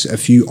gigs, a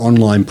few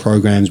online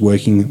programs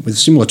working with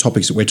similar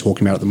topics that we're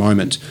talking about at the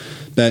moment.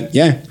 But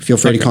yeah, feel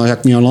free to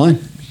contact me online.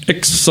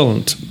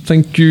 Excellent.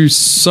 Thank you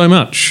so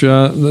much.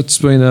 That's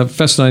been a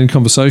fascinating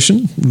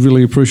conversation.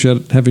 Really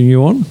appreciate having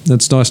you on.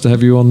 It's nice to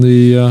have you on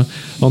the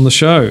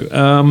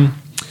show.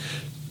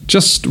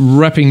 Just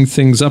wrapping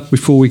things up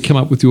before we come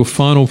up with your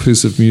final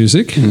piece of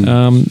music. Do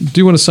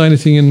you want to say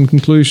anything in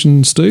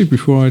conclusion, Steve,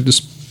 before I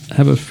just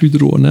have a few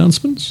little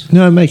announcements?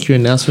 No, make your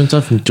announcements.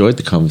 I've enjoyed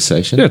the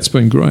conversation. Yeah, it's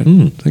been great.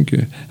 Thank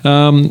you.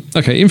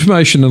 Okay,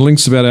 information and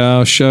links about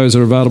our shows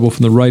are available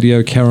from the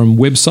Radio Carrum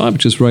website,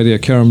 which is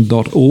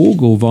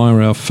radiocarrum.org, or via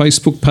our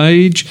Facebook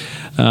page.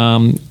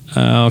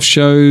 Our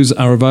shows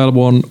are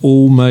available on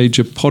all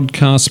major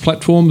podcast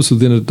platforms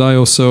within a day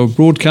or so of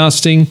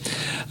broadcasting.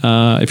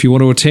 If you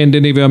want to attend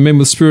any of our Men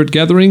with Spirit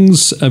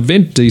gatherings,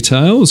 event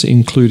details,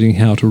 including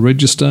how to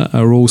register,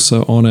 are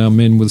also on our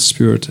Men with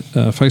Spirit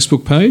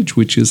Facebook page,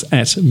 which is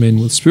at Men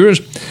with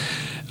Spirit.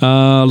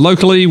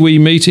 Locally, we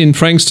meet in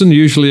Frankston,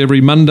 usually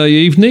every Monday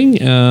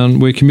evening, and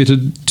we're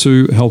committed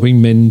to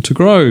helping men to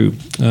grow.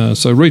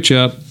 So reach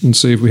out and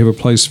see if we have a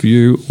place for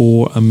you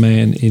or a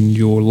man in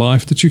your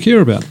life that you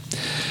care about.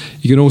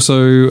 You can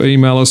also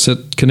email us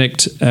at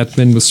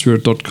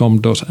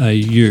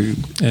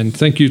connect@menwithspirit.com.au. And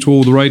thank you to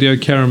all the Radio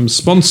Carrum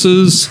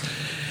sponsors.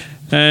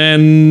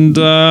 And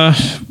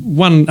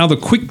one other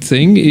quick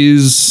thing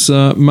is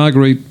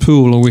Marguerite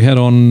Poole, who we had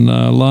on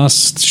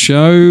last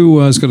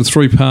show, has got a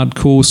 3-part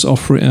course on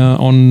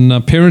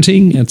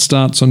parenting. It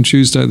starts on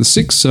Tuesday the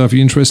 6th. So if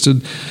you're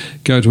interested,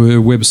 go to her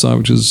website,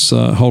 which is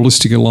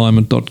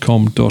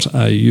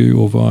holisticalignment.com.au,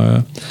 or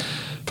via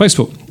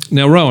Facebook.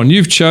 Now, Rohan,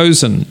 you've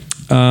chosen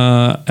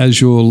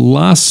as your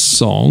last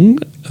song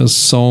a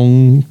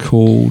song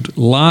called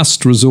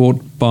Last Resort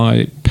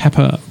by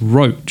Papa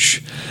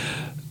Roach.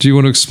 Do you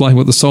want to explain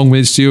what the song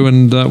means to you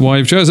and why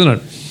you've chosen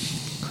it?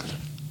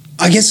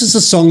 I guess it's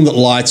a song that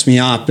lights me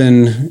up,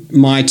 and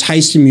my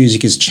taste in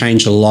music has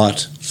changed a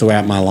lot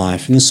throughout my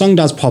life. And the song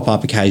does pop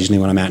up occasionally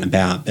when I'm out and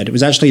about, but it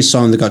was actually a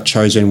song that got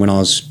chosen when I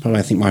was probably,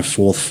 I think, my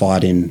 4th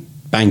fight in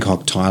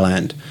Bangkok,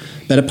 Thailand.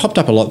 But it popped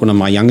up a lot when in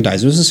my younger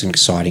days. It was just an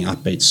exciting,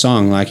 upbeat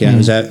song. It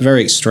was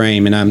very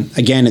extreme. And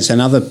again, it's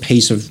another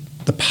piece of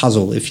the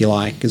puzzle, if you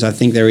like, because I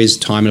think there is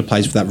time and a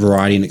place for that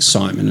variety and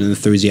excitement and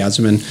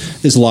enthusiasm, and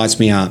this lights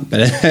me up.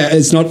 But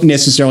it's not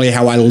necessarily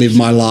how I live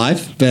my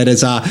life, but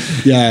it's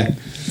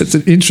It's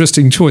an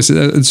interesting choice.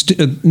 It's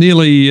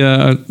nearly,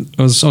 I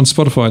was on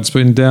Spotify, it's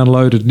been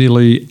downloaded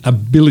nearly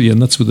 1 billion,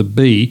 that's with a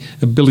B,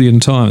 1 billion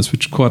times,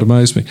 which quite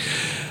amazed me.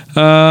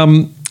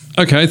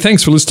 Okay,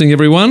 thanks for listening,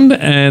 everyone.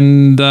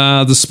 And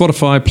the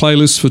Spotify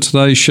playlist for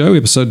today's show,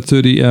 episode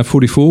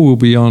 44, will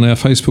be on our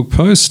Facebook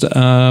post.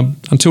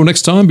 Until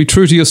next time, be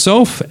true to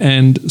yourself,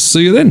 and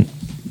see you then.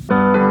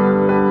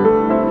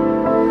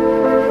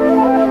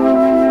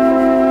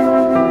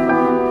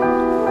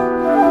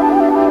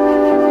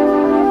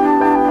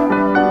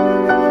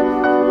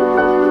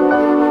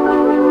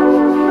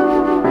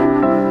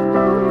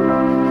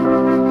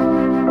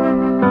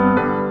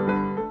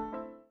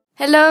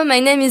 Hello, my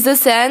name is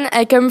Océane.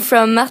 I come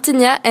from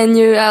Martigna and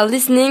you are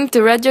listening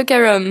to Radio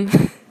Carrum.